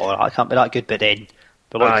and thought, oh, that can't be that good, but then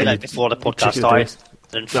we're looking at it before the podcast started.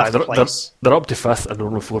 They're in fifth place. They're up to fifth and they're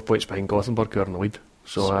only 4 points behind Gothenburg, who are in the lead.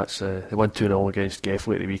 So that's they won 2-0 against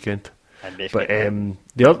Gefle at the weekend. But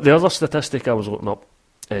the other statistic I was looking up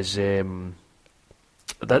is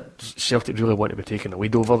that Celtic really want to be taking the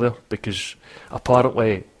lead over there, because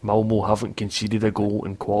apparently Malmo haven't conceded a goal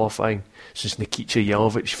in qualifying since Nikica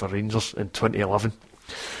Jelavic for Rangers in 2011.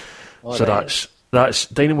 So right. that's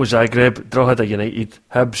Dynamo Zagreb, Drogheda United,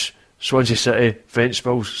 Hibs, Swansea City,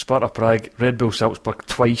 Ventspils, Sparta Prague, Red Bull Salzburg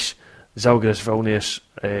twice, Zalgiris Vilnius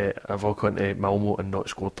have all gone to Malmo and not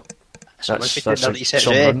scored. That's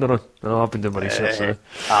some run they're on. No, I've been doing my research.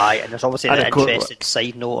 Aye, and there's obviously an interesting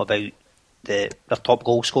side note about their top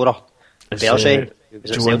goal scorer, Berge. It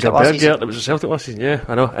was a Celtic last season, yeah,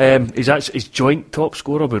 I know. He's joint top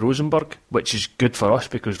scorer with Rosenborg, which is good for us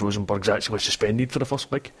because Rosenborg's actually suspended for the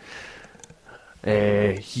first leg.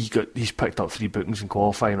 He's picked up 3 bookings in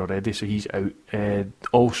qualifying already, so he's out.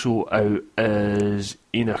 Also out is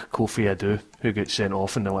Enoch Kofi Adu, who got sent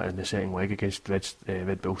off in the second leg against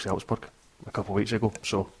Red Bull Salzburg a couple of weeks ago.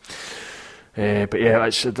 So, but yeah,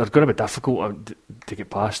 they're going to be difficult to get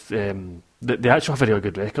past. They actually have a really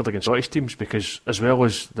good record against Scottish teams, because as well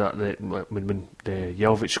as that, when the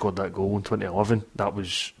Jelavic scored that goal in 2011,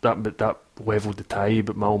 that levelled the tie,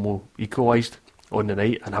 but Malmo equalised on the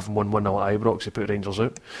night, and having won 1-0 at Ibrox, they put Rangers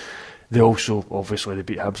out. They also, obviously, they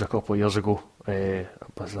beat Hibs a couple of years ago,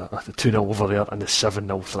 was the 2-0 over there and the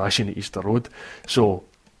 7-0 thrashing at Easter Road. So,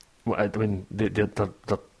 I mean, they're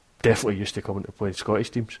definitely used to coming to play Scottish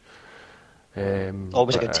teams.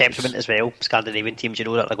 Always a good temperament as well. Scandinavian teams, you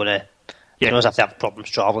know that they're going to, you know, have to have problems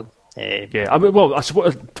travelling. Yeah, I mean, well, I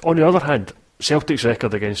suppose on the other hand, Celtic's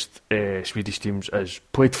record against Swedish teams is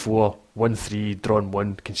played 4, won 3, drawn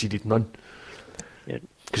 1, conceded none.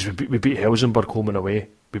 Because we beat Helsingborg home and away,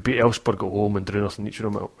 we beat Elfsborg at home and drew nothing each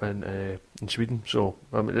of them in Sweden. So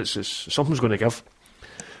I mean, it's something's going to give,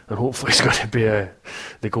 and hopefully it's going to be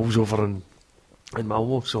the goals over in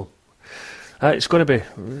Malmo. So it's going to be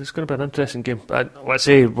an interesting game. Let's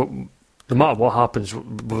say, no matter what happens,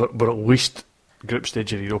 we're at least group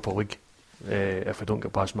stage of the Europa League if we don't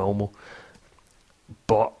get past Malmo.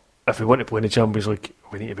 But if we want to play in the Champions League,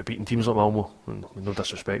 we need to be beating teams like Malmo. And no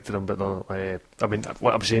disrespect to them, but I mean,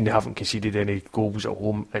 what I'm saying, they haven't conceded any goals at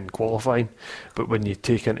home in qualifying. But when you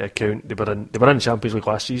take into account they were in the Champions League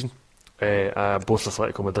last season, both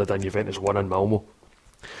Atletico Madrid and Juventus won in Malmo.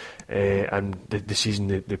 And the season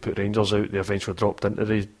they put Rangers out, they eventually dropped into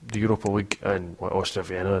the Europa League, and Austria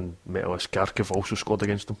Vienna and Metalist Kharkiv also scored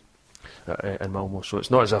against them in Malmo. So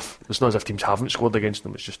it's not as if teams haven't scored against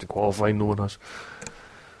them. It's just in qualifying no one has.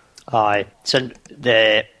 Aye, so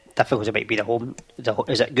the difficulty might be the home.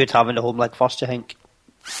 Is it good having the home leg first, do you think?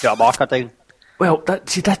 Get a marker down? Well,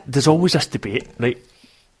 there's always this debate, right?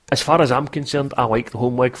 As far as I'm concerned, I like the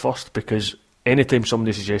home leg first, because anytime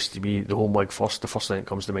somebody suggests to me the home leg first, the first thing that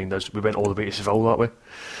comes to mind is we went all the way to Seville that way.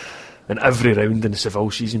 And every round in the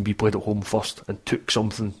Seville season, we played at home first and took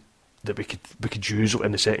something that we could use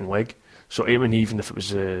in the second leg. So even if it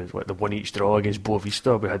was the 1-1 draw against Boa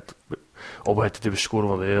Vista, all we had to do was score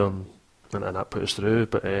over there, and that put us through.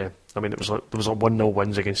 But I mean, there was like 1-0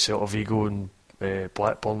 wins against Celta Vigo and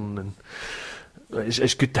Blackburn, and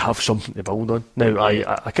it's good to have something to build on. Now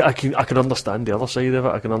I can understand the other side of it.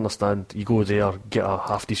 I can understand you go there, get a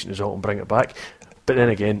half decent result, and bring it back. But then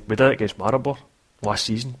again, we did it against Maribor last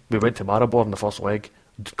season. We went to Maribor in the first leg,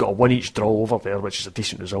 got a 1-1 draw over there, which is a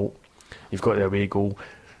decent result. You've got the away goal.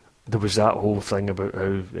 There was that whole thing about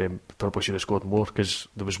how probably should have scored more, because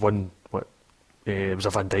there was one, it was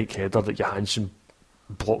a Van Dijk header that Johansson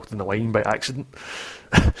blocked in the line by accident,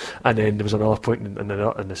 and then there was another point in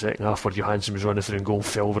the second half where Johansson was running through and goal and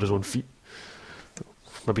fell over his own feet.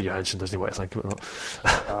 Maybe Johansson doesn't know what to think about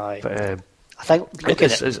that. But I think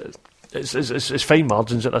it's fine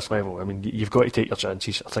margins at this level. I mean, you've got to take your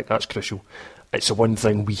chances. I think that's crucial. It's the one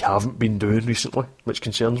thing we haven't been doing recently, which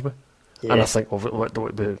concerns me. Yeah. And I think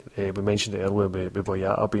we mentioned it earlier with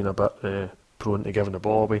Boyata being a bit prone to giving the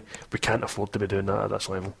ball away. We can't afford to be doing that at this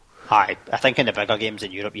level. Aye, I think in the bigger games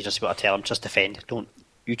in Europe, you just got to tell them, just defend. Don't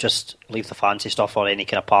you just leave the fancy stuff or any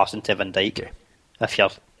kind of passing to Van Dijk. Yeah. If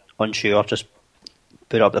you're unsure, just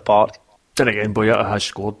put up the park. Then again, Boyata has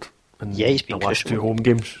scored in he's been the last 2 home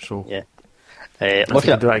games. So yeah, if we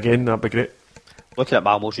can do that again, that'd be great. Looking at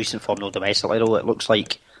Malmo's recent form, though, domestically, though, it looks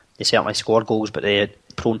like they certainly score goals, but they're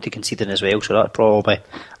prone to conceding as well, so that probably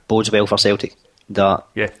bodes well for Celtic. In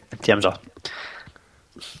terms of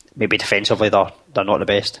maybe defensively they're not the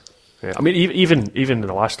best. Yeah, I mean, even in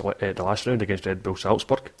the last round against Red Bull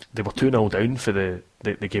Salzburg, they were 2-0 down for the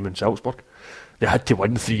game in Salzburg. They had to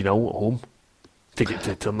win 3-0 at home to get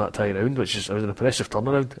to turn that tie around, which was an impressive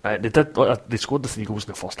turnaround. They scored the 3 goals in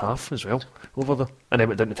the first half as well over there, and then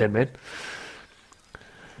went down to 10 men.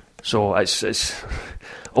 So it's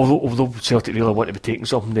although Celtic really want to be taking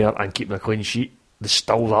something there and keeping a clean sheet, there's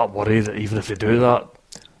still that worry that even if they do that,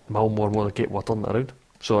 Malmö more capable of turning it around.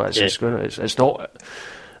 So it's not.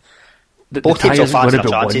 Both teams will fancy their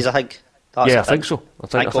chances, I think. I think so. I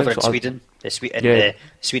think over so. in Sweden, the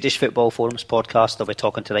Swedish Football Forums podcast, they'll be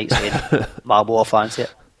talking tonight saying Malmö will fancy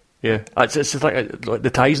it. Yeah, it's like the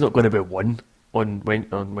tie's not going to be won on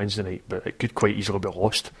Wednesday night, but it could quite easily be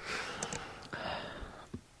lost.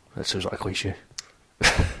 That sounds like a cliche.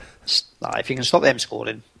 If you can stop them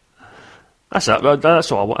scoring, that's it.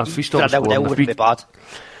 That's all I want. If we stop scoring, wouldn't be bad.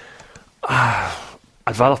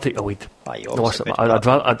 I'd rather take the lead. A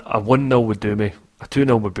 1-0 would do me. A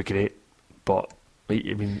 2-0 would be great, but I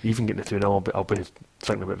mean, even getting the 2-0, I'll be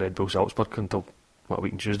thinking about Red Bull Salzburg until a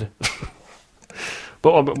week on Tuesday.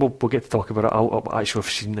 But we'll get to talk about it. I'll actually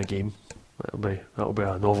have seen the game. That'll be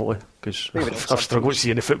a novelty because I've struggled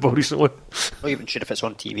seeing the football recently. Not even sure if it's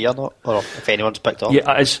on TV or not, or if anyone's picked up.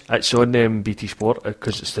 Yeah, it is. It's on BT Sport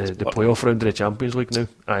because it's the playoff round of the Champions League now,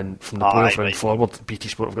 and from the playoff round forward, BT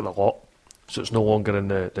Sport have got the lot. So it's no longer in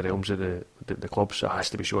the realms of the clubs, so it has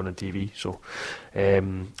to be shown on TV. So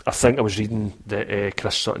I think I was reading that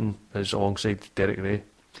Chris Sutton is alongside Derek Ray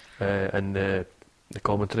in the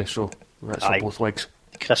commentary, so that's on both legs.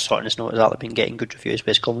 Chris Sutton has not exactly been getting good reviews with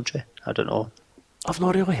his commentary. I don't know. I've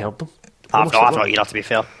not really heard them. I've not either, to be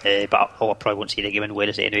fair. But I probably won't see the game in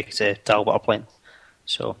Wales anyway because Talbot are playing.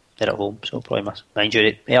 So they're at home, so probably mind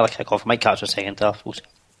you, early kick-off. Might catch the second half. We'll see.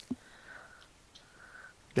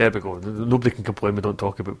 There we go. Nobody can complain we don't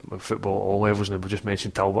talk about football at all levels, and we just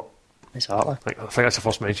mentioned Talbot. Exactly. I think that's the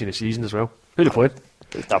first mention of the season as well. Who they playing?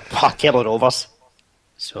 The Carlo Rovers.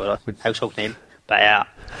 So household name. But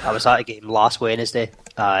I was at a game last Wednesday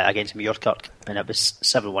against Muirkirk, and it was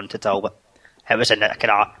 7-1 to Talbot. It was in the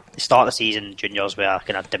start of the season. Juniors were a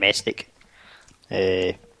kind of domestic,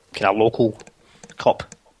 kind of local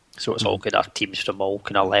cup. So it's all kind of teams from all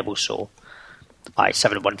kind of levels. So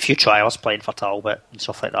 7-1, few trials playing for Talbot and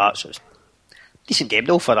stuff like that. So it's a decent game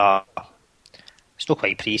though for it's not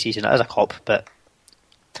quite pre-season, it is a cup, but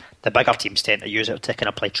the bigger teams tend to use it to kind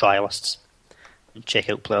of play trialists and check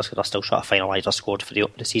out players because they're still trying to finalise their squad for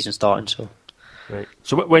the season starting. So right.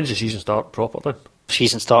 So when's the season start proper then?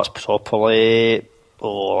 Season starts properly.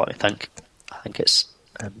 Let me think. I think it's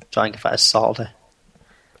trying if it is Saturday.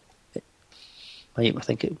 I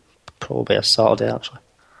think it probably is Saturday actually.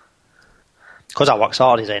 Because I work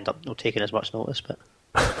Saturdays, I end up not taking as much notice, but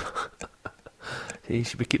you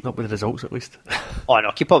should be keeping up with the results at least. Oh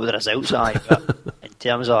no, keep up with the results, but in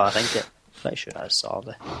terms of, I think it, pretty sure it is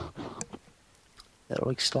Saturday. The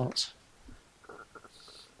league starts.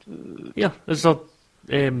 Yeah, there's a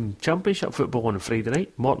championship football on Friday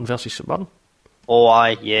night. Morton versus St Mirren. Oh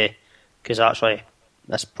aye, yeah. Because actually,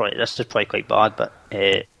 this is probably quite bad, but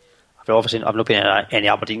I've not been in any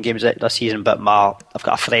Aberdeen games this season. But I've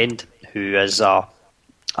got a friend who is a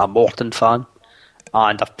Morton fan,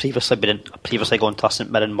 and I've previously gone to a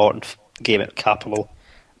St Mirren Morton game at Capello,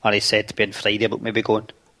 and he said to be on Friday about maybe going.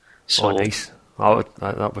 So, nice.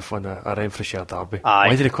 That would be fun. A Renfrewshire derby. Aye.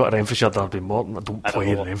 Why did he call it a Renfrewshire derby? Morton, I don't play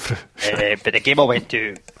in Renfrew. But the game I went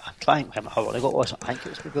to, I'm trying to remember how long ago it was. I think it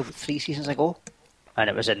was maybe about 3 seasons ago, and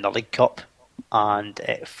it was in the League Cup, and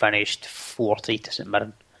it finished 4-3 to St Mirren.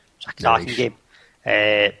 It was a cracking game.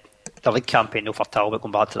 The league campaign though for Talbot,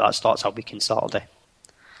 going back to that, starts a week on Saturday.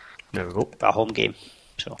 There we go. But a home game.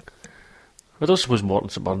 So I don't suppose Morton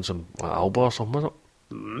St Mirren's in Alba or something, is it?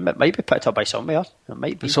 It might be picked up by somewhere. It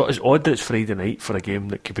might be. So it's odd that it's Friday night for a game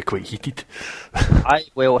that could be quite heated. I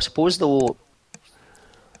suppose though,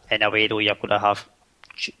 in a way though, you're going to have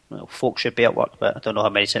folk should be at work, but I don't know how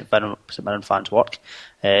many St Mirren fans work.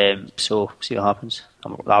 So see what happens.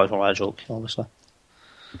 That was one of a joke, obviously.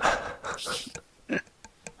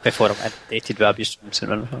 Before I'm inundated with abuse from St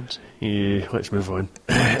Mirren fans. Yeah, let's move on.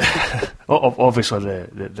 Obviously,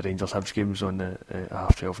 the Rangers Hibs game's on at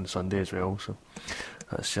 12:30 on Sunday as well, so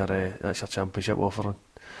that's your championship offering.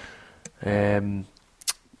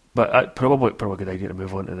 But probably a good idea to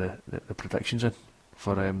move on to the predictions in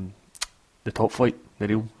for the top flight, the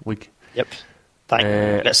real league. Yep. Thank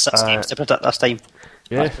you. We've got 6 games to predict this time.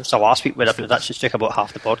 Yeah. So last week, where the predictions took about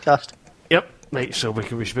half the podcast. Yep. Right, so we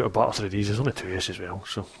should be able to battle through these. There's only 2 as well,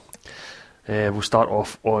 so we'll start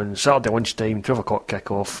off on Saturday lunchtime, 12 o'clock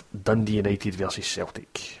kick-off, Dundee United versus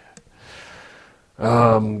Celtic.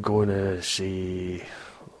 I'm going to say...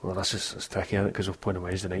 Well, this is tricky, isn't it? Because we're playing on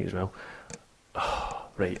Wednesday night as well.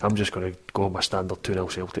 Right, I'm just going to go with my standard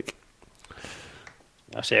 2-0 Celtic.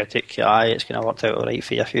 Celtic, aye, it's kind of worked out alright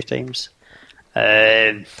for you a few times.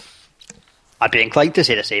 I'd be inclined to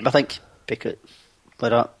say the same, I think, because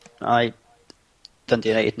aye, Dundee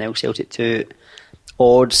United 0, Celtic 2.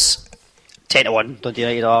 Odds 10-1, Dundee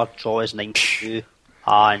United are, draw is 9-2,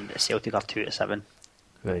 and Celtic are 2-7.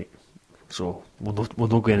 Right, so we'll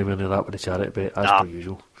not go anywhere near that with the charity bet, as per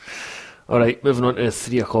usual. Alright, moving on to the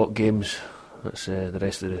 3 o'clock games. That's the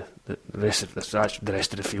rest of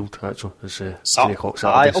the field. Actually, it's 3 o'clock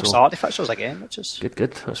Saturday. Saturday fixtures again, which is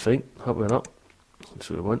good. That's fine. Happy with that.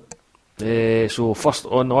 That's what we want. So first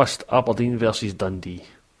on the list, Aberdeen versus Dundee.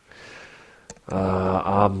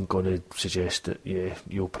 I'm going to suggest that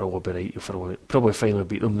you'll probably be right. You'll probably finally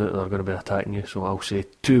beat them. That they're going to be attacking you. So I'll say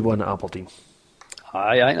 2-1 at Aberdeen.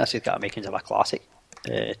 I think this has got makings of a classic.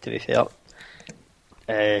 To be fair.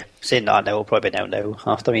 Saying that now will probably be now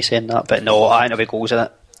after me saying that, but no, I think there'll be goals in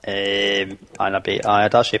it, and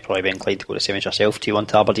I'd actually probably be inclined to go the same as yourself, 2-1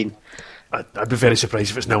 to Aberdeen. I'd be very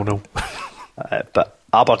surprised if it's 0-0. But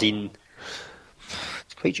Aberdeen,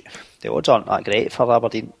 the odds aren't that great for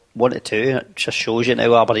Aberdeen. 1-2, it just shows you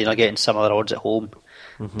now Aberdeen are getting similar odds at home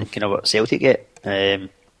than kind of what Celtic get,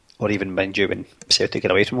 or even mind you when Celtic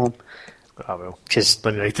get away from home. Well, because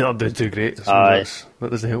United aren't doing too great, so that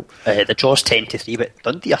doesn't help. The draw's 10-3, but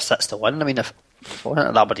Dundee are 6-1. I mean, if I wasn't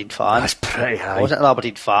an Aberdeen fan, that's pretty high. I wasn't an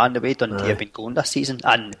Aberdeen fan, the way Dundee have been going this season,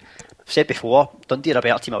 and I've said before, Dundee are a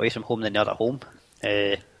better team away from home than they are at home.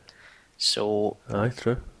 So,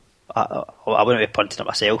 true. I wouldn't be punting it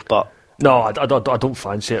myself, but no, I don't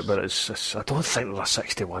fancy it, but it's I don't think they're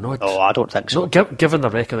 61 odds. No, I don't think so. No, given the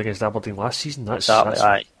record against Aberdeen last season, that's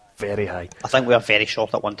very high. I think we are very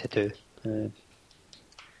short at 1-2.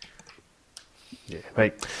 Yeah,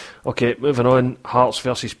 right. Okay, moving on. Hearts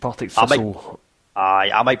versus Partick Thistle.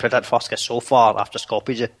 I might predict first, because so far I've just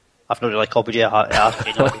copied you. I've not really copied you. It has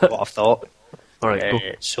been what I've thought. Alright, go.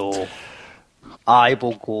 So I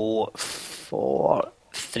will go for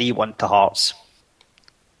 3-1 to Hearts.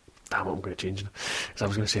 Damn it, I'm going to change it, because I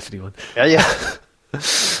was going to say 3-1. Yeah.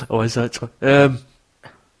 Oh, is that actually? You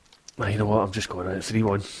know what, I'm just going at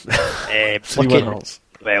 3-1. 3-1 Hearts.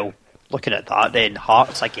 Well, looking at that, then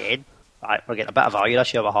Hearts again. We're getting a bit of value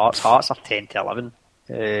this year with Hearts. Hearts are 10-11.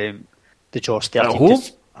 The draws 13 at home.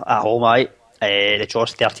 At home, aye. The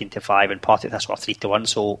draws 13-5, and Partick Thistle are 3-1.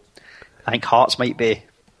 So I think Hearts might be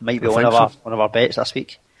one of our bets this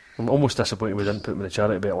week. I'm almost disappointed we didn't put them in the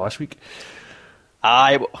charity bet last week.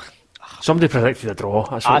 Somebody predicted a draw.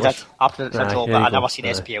 I predicted a draw, but I never seen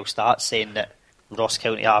SPL stats saying that Ross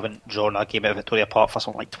County haven't drawn a game out of Victoria Park for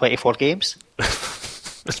something like 24 games.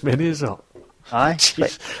 As many as that? Aye.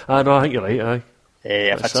 No, I think you're right, aye.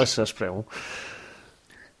 That's pretty well.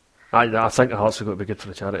 I think the Hearts have got to be good for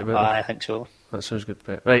the charity bet. I think so. That sounds good.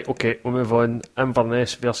 Right, okay, we'll move on.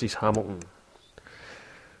 Inverness versus Hamilton. Do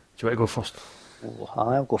you want to go first?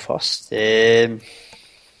 I'll go first.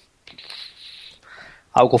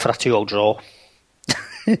 I'll go for a 2-2 draw.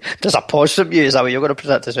 There's a pause from you. Is that what you're going to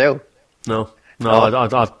predict as well? No.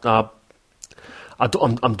 I'm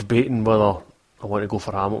debating whether I want to go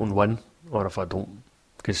for Hamilton win or if I don't,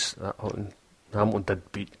 because Hamilton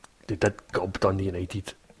did gob Dundee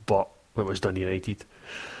United, but it was Dundee United.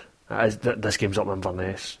 This game's up in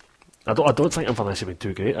Inverness. I don't think Inverness have been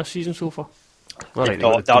too great this season so far. Right, they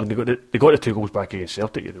got the 2 goals back against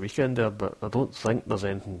Celtic at the weekend there, but I don't think there's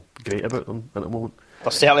anything great about them at the moment.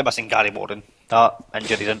 They're certainly missing Gary Moran. That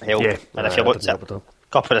injury didn't help. Yeah, and if you looked at a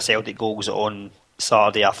couple of Celtic goals on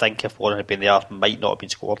Saturday, I think if Moran had been there, might not have been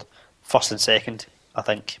scored. First and second, I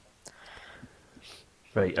think.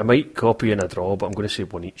 Right, I might copy in a draw, but I'm going to say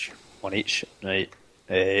 1 each. 1 each, right.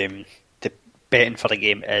 The betting for the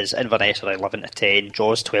game is Inverness are 11-10,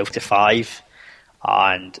 draws 12-5,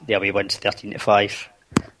 and the away wins 13-5.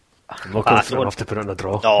 I'm not confident enough to put it in a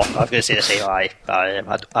draw. No, I was going to say the same. I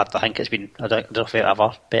think it's been. I don't know if I've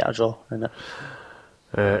ever bet a draw in it.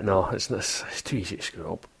 No, it's too easy to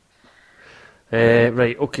screw up.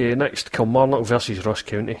 Right, okay. Next, Kilmarnock versus Ross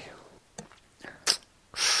County.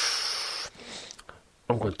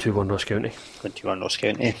 I'm going 2-1 Ross County. Going 2-1 Ross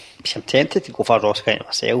County. I'm tempted to go for Ross County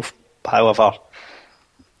myself. However,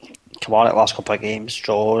 Kilmarnock last couple of games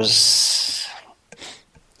draws.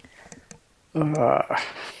 I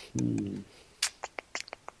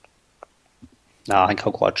think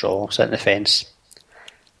I'll go a draw. Sit in the fence.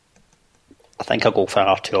 I think I'll go for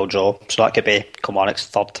another 2-2 draw. So that could be Kilmarnock's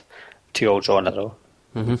third 2-2 draw in a row.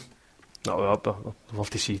 I'd love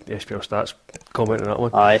to see the SPL stats comment on that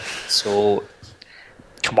one. Aye. So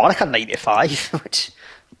Kilmarnock are 95, which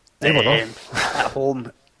They were not. at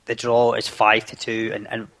home the draw is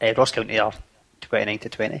 5-2, and Ross County are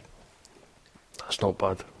 29-20. That's not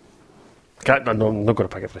bad. I'm not going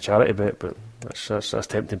to pick it for a charity bet, but that's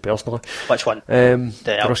tempting personally. Which one?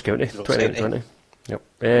 Ross County, Ross 20-20. Yep.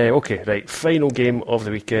 Okay, right. Final game of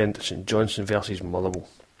the weekend: St Johnstone versus Motherwell.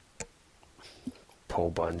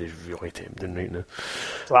 Paul Band is really tempting right now. Do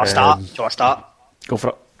you want to start? Go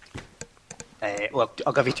for it. Well,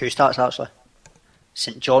 I'll give you two stats actually.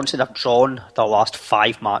 St Johnstone have drawn their last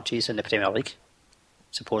 5 matches in the Premier League.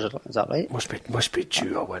 Supposedly, is that right? Must be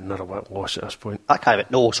due a win or a loss at this point. That kind of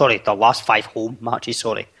it. No, sorry, their last 5 home matches.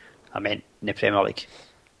 Sorry, I meant in the Premier League.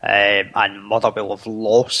 And Motherwell have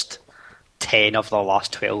lost 10 of their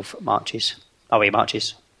last 12 matches, away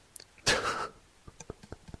matches.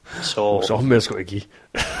 So Somewhere's got to give.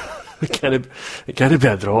 It can't be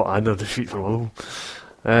a draw and a defeat for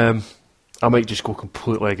Motherwell. I might just go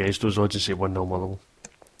completely against those odds and say 1-0 Motherwell.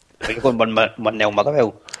 we're going 1-0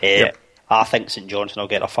 Motherwell. Yep. I think St Johnstone will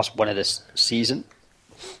get their first win of this season,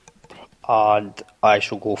 and I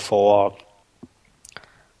shall go for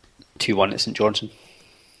 2-1 at St Johnstone.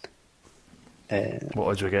 What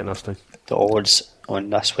odds are we getting this time? The odds on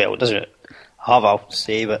this, well, doesn't it? I'll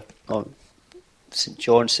say, but St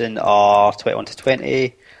Johnstone are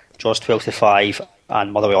 21-20, Jaws 12-5,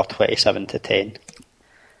 and Motherwell are 27-10.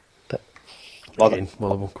 But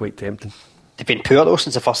Motherwell quite tempting. they've been poor though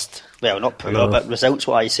since the first. Well, not poor, No. but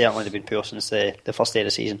results-wise, certainly they've been poor since the first day of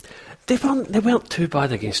the season. They weren't too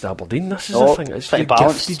bad against Aberdeen. This is No, the thing. It's pretty they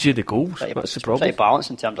balanced. gifted you the goals. Pretty That's the problem. Pretty balanced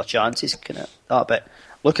in terms of chances, kind of that. But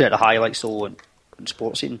looking at the highlights though on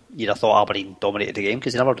sports scene, you'd have thought Aberdeen dominated the game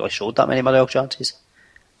because they never really showed that many Motherwell chances.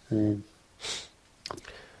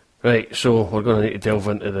 Right, so we're going to need to delve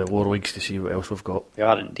into the lower leagues to see what else we've got. We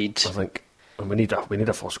are indeed. I think. And we need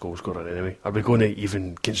a first goal scorer anyway. Are we going to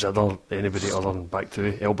even consider anybody other than back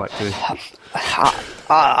to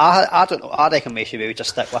I don't know. I reckon we should maybe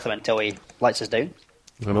just stick with him until he lets us down.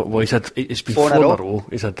 I know, well, it's been 4 4 in in a a row.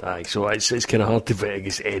 He's had so it's kind of hard to bet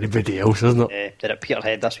against anybody else, isn't it? Did it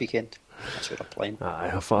Peterhead this weekend? That's where they're playing.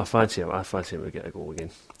 I fancy him. I fancy him to get a goal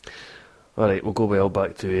again. All right, we'll go well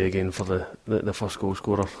back to again for the first goal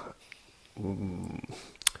scorer.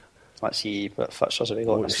 Let's see what fixtures have we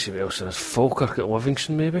got. Let's see what else there is. Falkirk at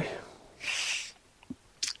Livingston, maybe.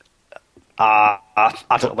 I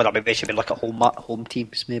don't know whether maybe we should be looking at home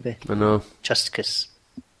teams, maybe. I know. Just because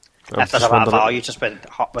I'm if there's a just bit of wondering- value, just we're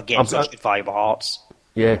getting such good value by Hearts.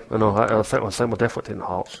 Yeah, I know. I think we're definitely taking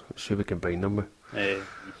Hearts. See if we can bind them with. Uh,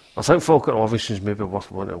 I think Falkirk at Livingston's maybe worth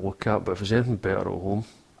wanting to look at, but if there's anything better at home,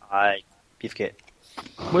 you've got.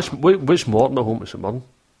 which Morton at home is St Mirren?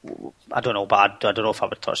 I don't know, but I don't know if I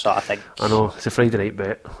would touch that. I think. I know it's a Friday night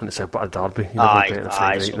bet, and it's a bit of derby. You never Aye, bet on a aye,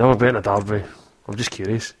 Friday night. so- Never bet on a derby. I'm just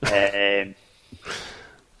curious. Let's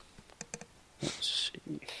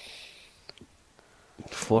see.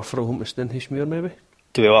 Forfar at home to Stenhousemuir, maybe.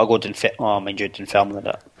 Do we want to go Dunfermline? Mind you, Dunfermline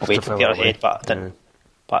that away to Dunfermline away. Peterhead, but I didn't.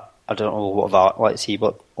 But I don't know what that. Let's see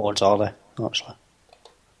what odds are there actually.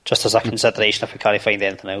 Just as a consideration, if we can't find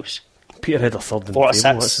anything else. Peterhead are third in the 4 table. to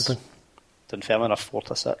That's 6. the thing. Dunfermline are 4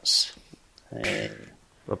 to 6. I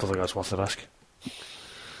don't think that's worth the risk.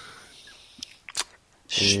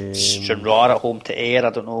 Stranraer at home to Ayr. I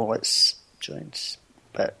don't know. Let's join,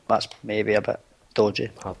 but that's maybe a bit dodgy.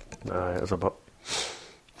 Aye, it's a bit.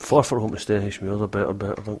 Forfar at home to Stenhousemuir, a better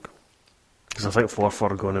bet, I think. Because I think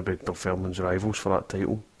Forfar are going to be Dunfermline's rivals for that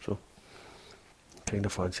title, so kind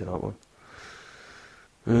of fancy that one.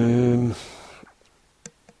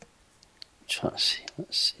 Let's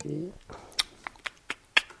see.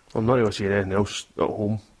 I'm not really seeing anything else at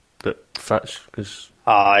home that fits, because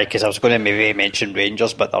Aye, because I was going to maybe mention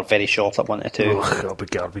Rangers, but they're very short at 1 to 2. that'll be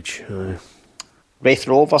garbage. Wraith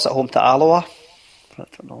Rovers at home to Alloa. I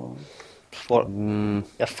don't know. 4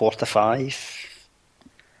 to 5.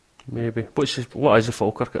 Maybe. What is the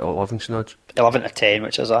Falkirk at Livingston odds? 11 to 10,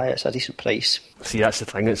 which is it's a decent price. See, that's the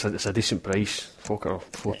thing, it's a decent price. Falkirk are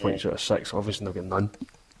 4 points out of 6, obviously they'll get none.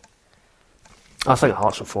 I think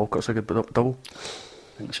Hearts and Falkirk's a good double.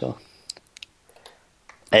 I think so.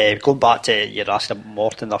 Going back to your asking about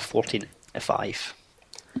Morton, they're 14 to 5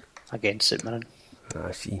 against St Mirren.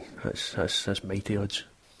 I see, that's mighty odds.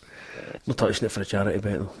 Not touching it for a charity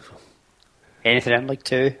bet though. So. Anything in League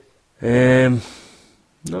 2?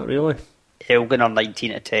 Not really. Elgin are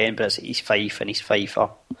 19 to 10, but it's East Fife and East Fife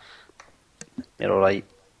are. They're alright.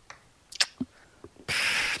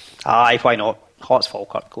 Aye, why not? Hearts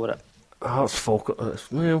Falkirk, go with it. Hearts Falkirk,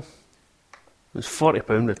 well, it's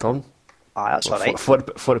 £40 return. Aye, that's alright.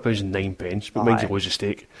 £40 and 9 pence, but mind you Aye. lose a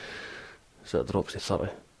stake, so it drops to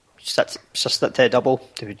 30. stick to a double,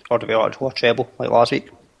 or do we want to go a treble like last week?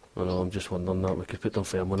 I know, I'm just wondering that we could put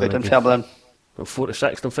Dunfermline Put in. Dunfermline in.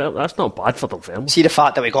 4-6 Dunfermline, that's not bad for Dunfermline. See the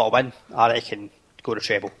fact that we got a win, I reckon go to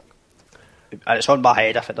treble. And it's on my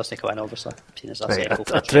head if it doesn't take a win, obviously.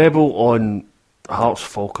 A treble on Hearts,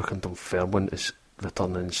 Falkirk and Dunfermline is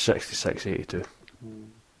returning 66-82.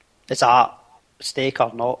 Is that stake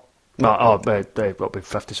or not? No, it'll be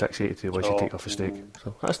 56-82 once you take off a stake.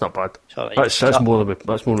 So that's not bad. Sorry. That's more than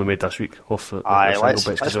we made this week off the single bets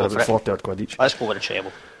because they're about 40 odd quid each. Let's go with a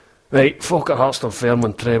treble. Right, Falkirk, Hearts,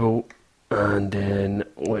 Dunfermline treble, and then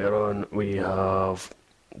later on we have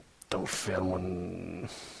Dunfermline.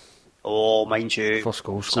 Oh, mind you, first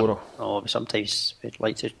goal scorer. Sometimes we'd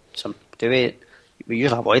like to do it. We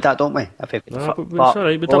usually avoid that, don't we? But it's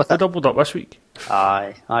alright. We doubled up this week.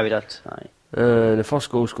 Aye, we did. Aye. The first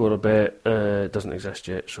goal scorer bet doesn't exist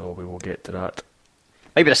yet, so we will get to that.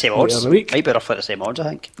 Might be the same odds. Might be roughly the same odds, I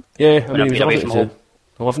think. Yeah, I mean, it was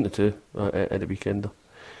 11-2 at the weekend.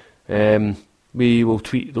 We will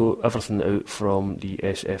tweet though everything out from the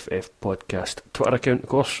SFF podcast Twitter account, of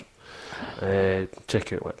course.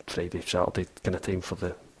 Check out Friday, Saturday kind of time for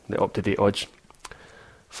the up-to-date odds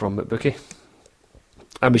from McBookie.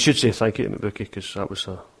 And we should say thank you to McBookie because that was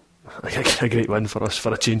a great win for us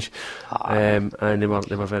for a change. And they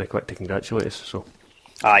were very quick to congratulate us. So.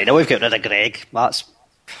 Aye, now we've got rid of Greg.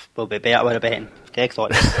 We'll be better with a betting. Greg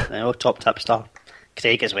thought it was top tipster.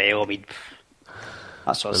 Craig as well. I mean,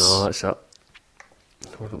 that's us. No, that's it.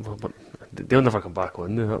 They'll never come back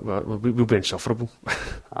on. We'll be insufferable.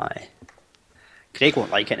 Aye. Craig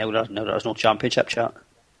won't like it now there's no championship chat.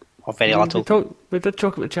 Or very little. We did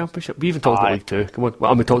talk about the championship. We even talked about League 2. Come on.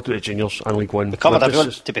 Well, we talked about the juniors and League 1. We covered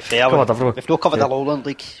everyone, to be fair. We've not covered the Lowland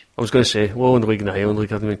League. I was going to say, Lowland League and the Highland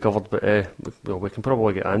League haven't been covered, but we can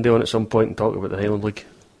probably get Andy on at some point and talk about the Highland League.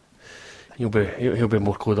 He'll be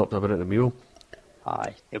more clued up about it than me will.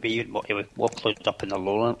 Aye, he'll be more clued up in the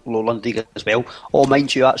Lowland League as well. Oh,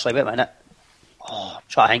 mind you, actually, wait a minute. Oh, I'm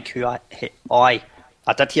trying to think who I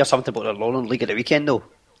did hear something about the Lowland League at the weekend though.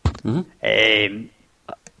 Mm-hmm.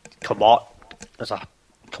 There's a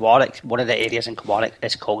Kilmarnock, one of the areas in Kilmarnock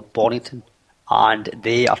is called Bonington, and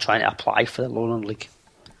they are trying to apply for the Lowland League.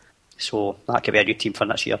 So that could be a new team for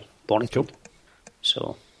next year, Bonington. Cool.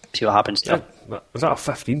 So see what happens there. Is that a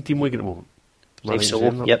 15-team league at the moment? I believe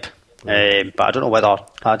so, yep. But I don't know whether,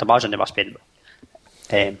 I'd imagine they must be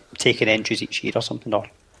taking entries each year or something, or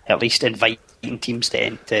at least inviting teams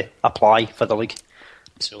to apply for the league.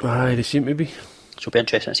 So, aye, they seem to be. So it'll be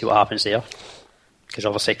interesting to see what happens there. Because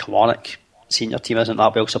obviously Kilmarnock senior team isn't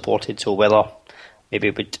that well supported, so whether maybe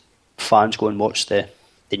would fans go and watch the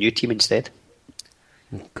new team instead.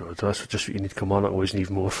 Oh God, that's just what you need. Kilmarnock always need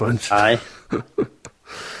more fans. Aye.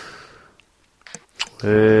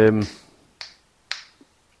 I'm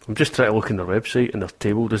just trying to look in their website and their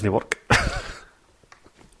table doesn't work.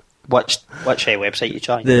 Which website are you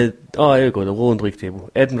trying? There you go, the Lowland League table.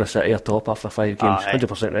 Edinburgh City are top after 5 games,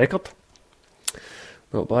 100% record.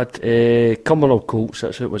 Not bad. Cumbernauld Colts,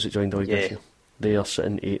 that's who it was that joined the league this year. They are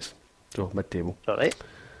sitting 8th, so mid-table. Alright.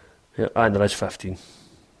 Yeah, and there is 15.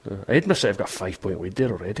 Edinburgh City have got a 5-point lead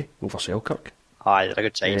there already over Selkirk. Aye, they're a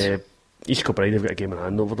good side. East Kilbride have got a game in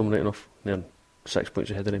hand over them right enough. They're 6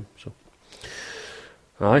 points ahead of them. So,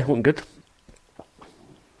 aye, looking good.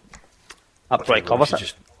 That probably covers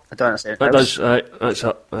it. I don't understand. That does. That's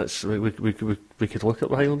it. That's we could look at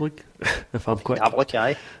the Highland League if I'm quick. Have a look,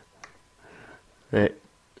 aye. Right.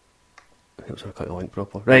 I was going to cut the link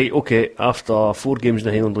proper. Right, okay. After 4 games in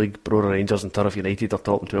the Highland League, Brora Rangers and Turriff United are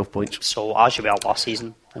top on 12 points. So, as you were last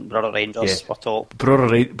season, and Brora Rangers were top.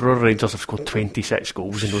 Brora Rangers have scored 26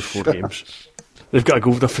 goals in those 4 games. They've got a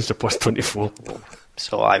goal difference of plus 24.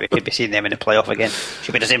 So, we could be seeing them in the playoff again.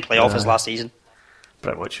 Should be the same playoff as last season.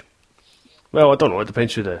 Pretty much. Well, I don't know. It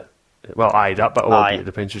depends who the... Well, that bit will be. It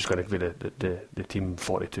depends who's going to be the team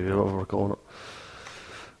 42 or whatever we're calling it.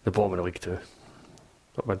 The bottom of the League 2.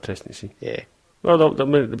 That'll be interesting to see. Yeah. Well, it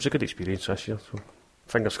was a good experience this year, so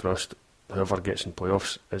fingers crossed whoever gets in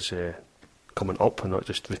playoffs is coming up and not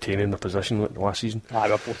just retaining their position like the last season. We're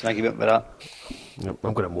both thinking about that. Yep,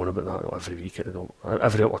 I'm going to moan about that every week,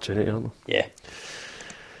 every opportunity, aren't I? Yeah.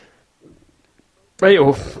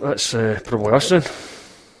 Right, that's probably us then.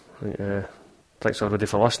 Thanks everybody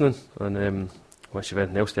for listening, and unless you've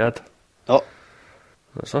anything else to add. No.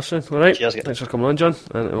 That's us then. Alright, cheers, thanks for coming on, John,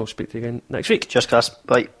 and I'll speak to you again next week. Cheers, Chris.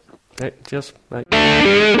 Bye. Right, cheers. Bye.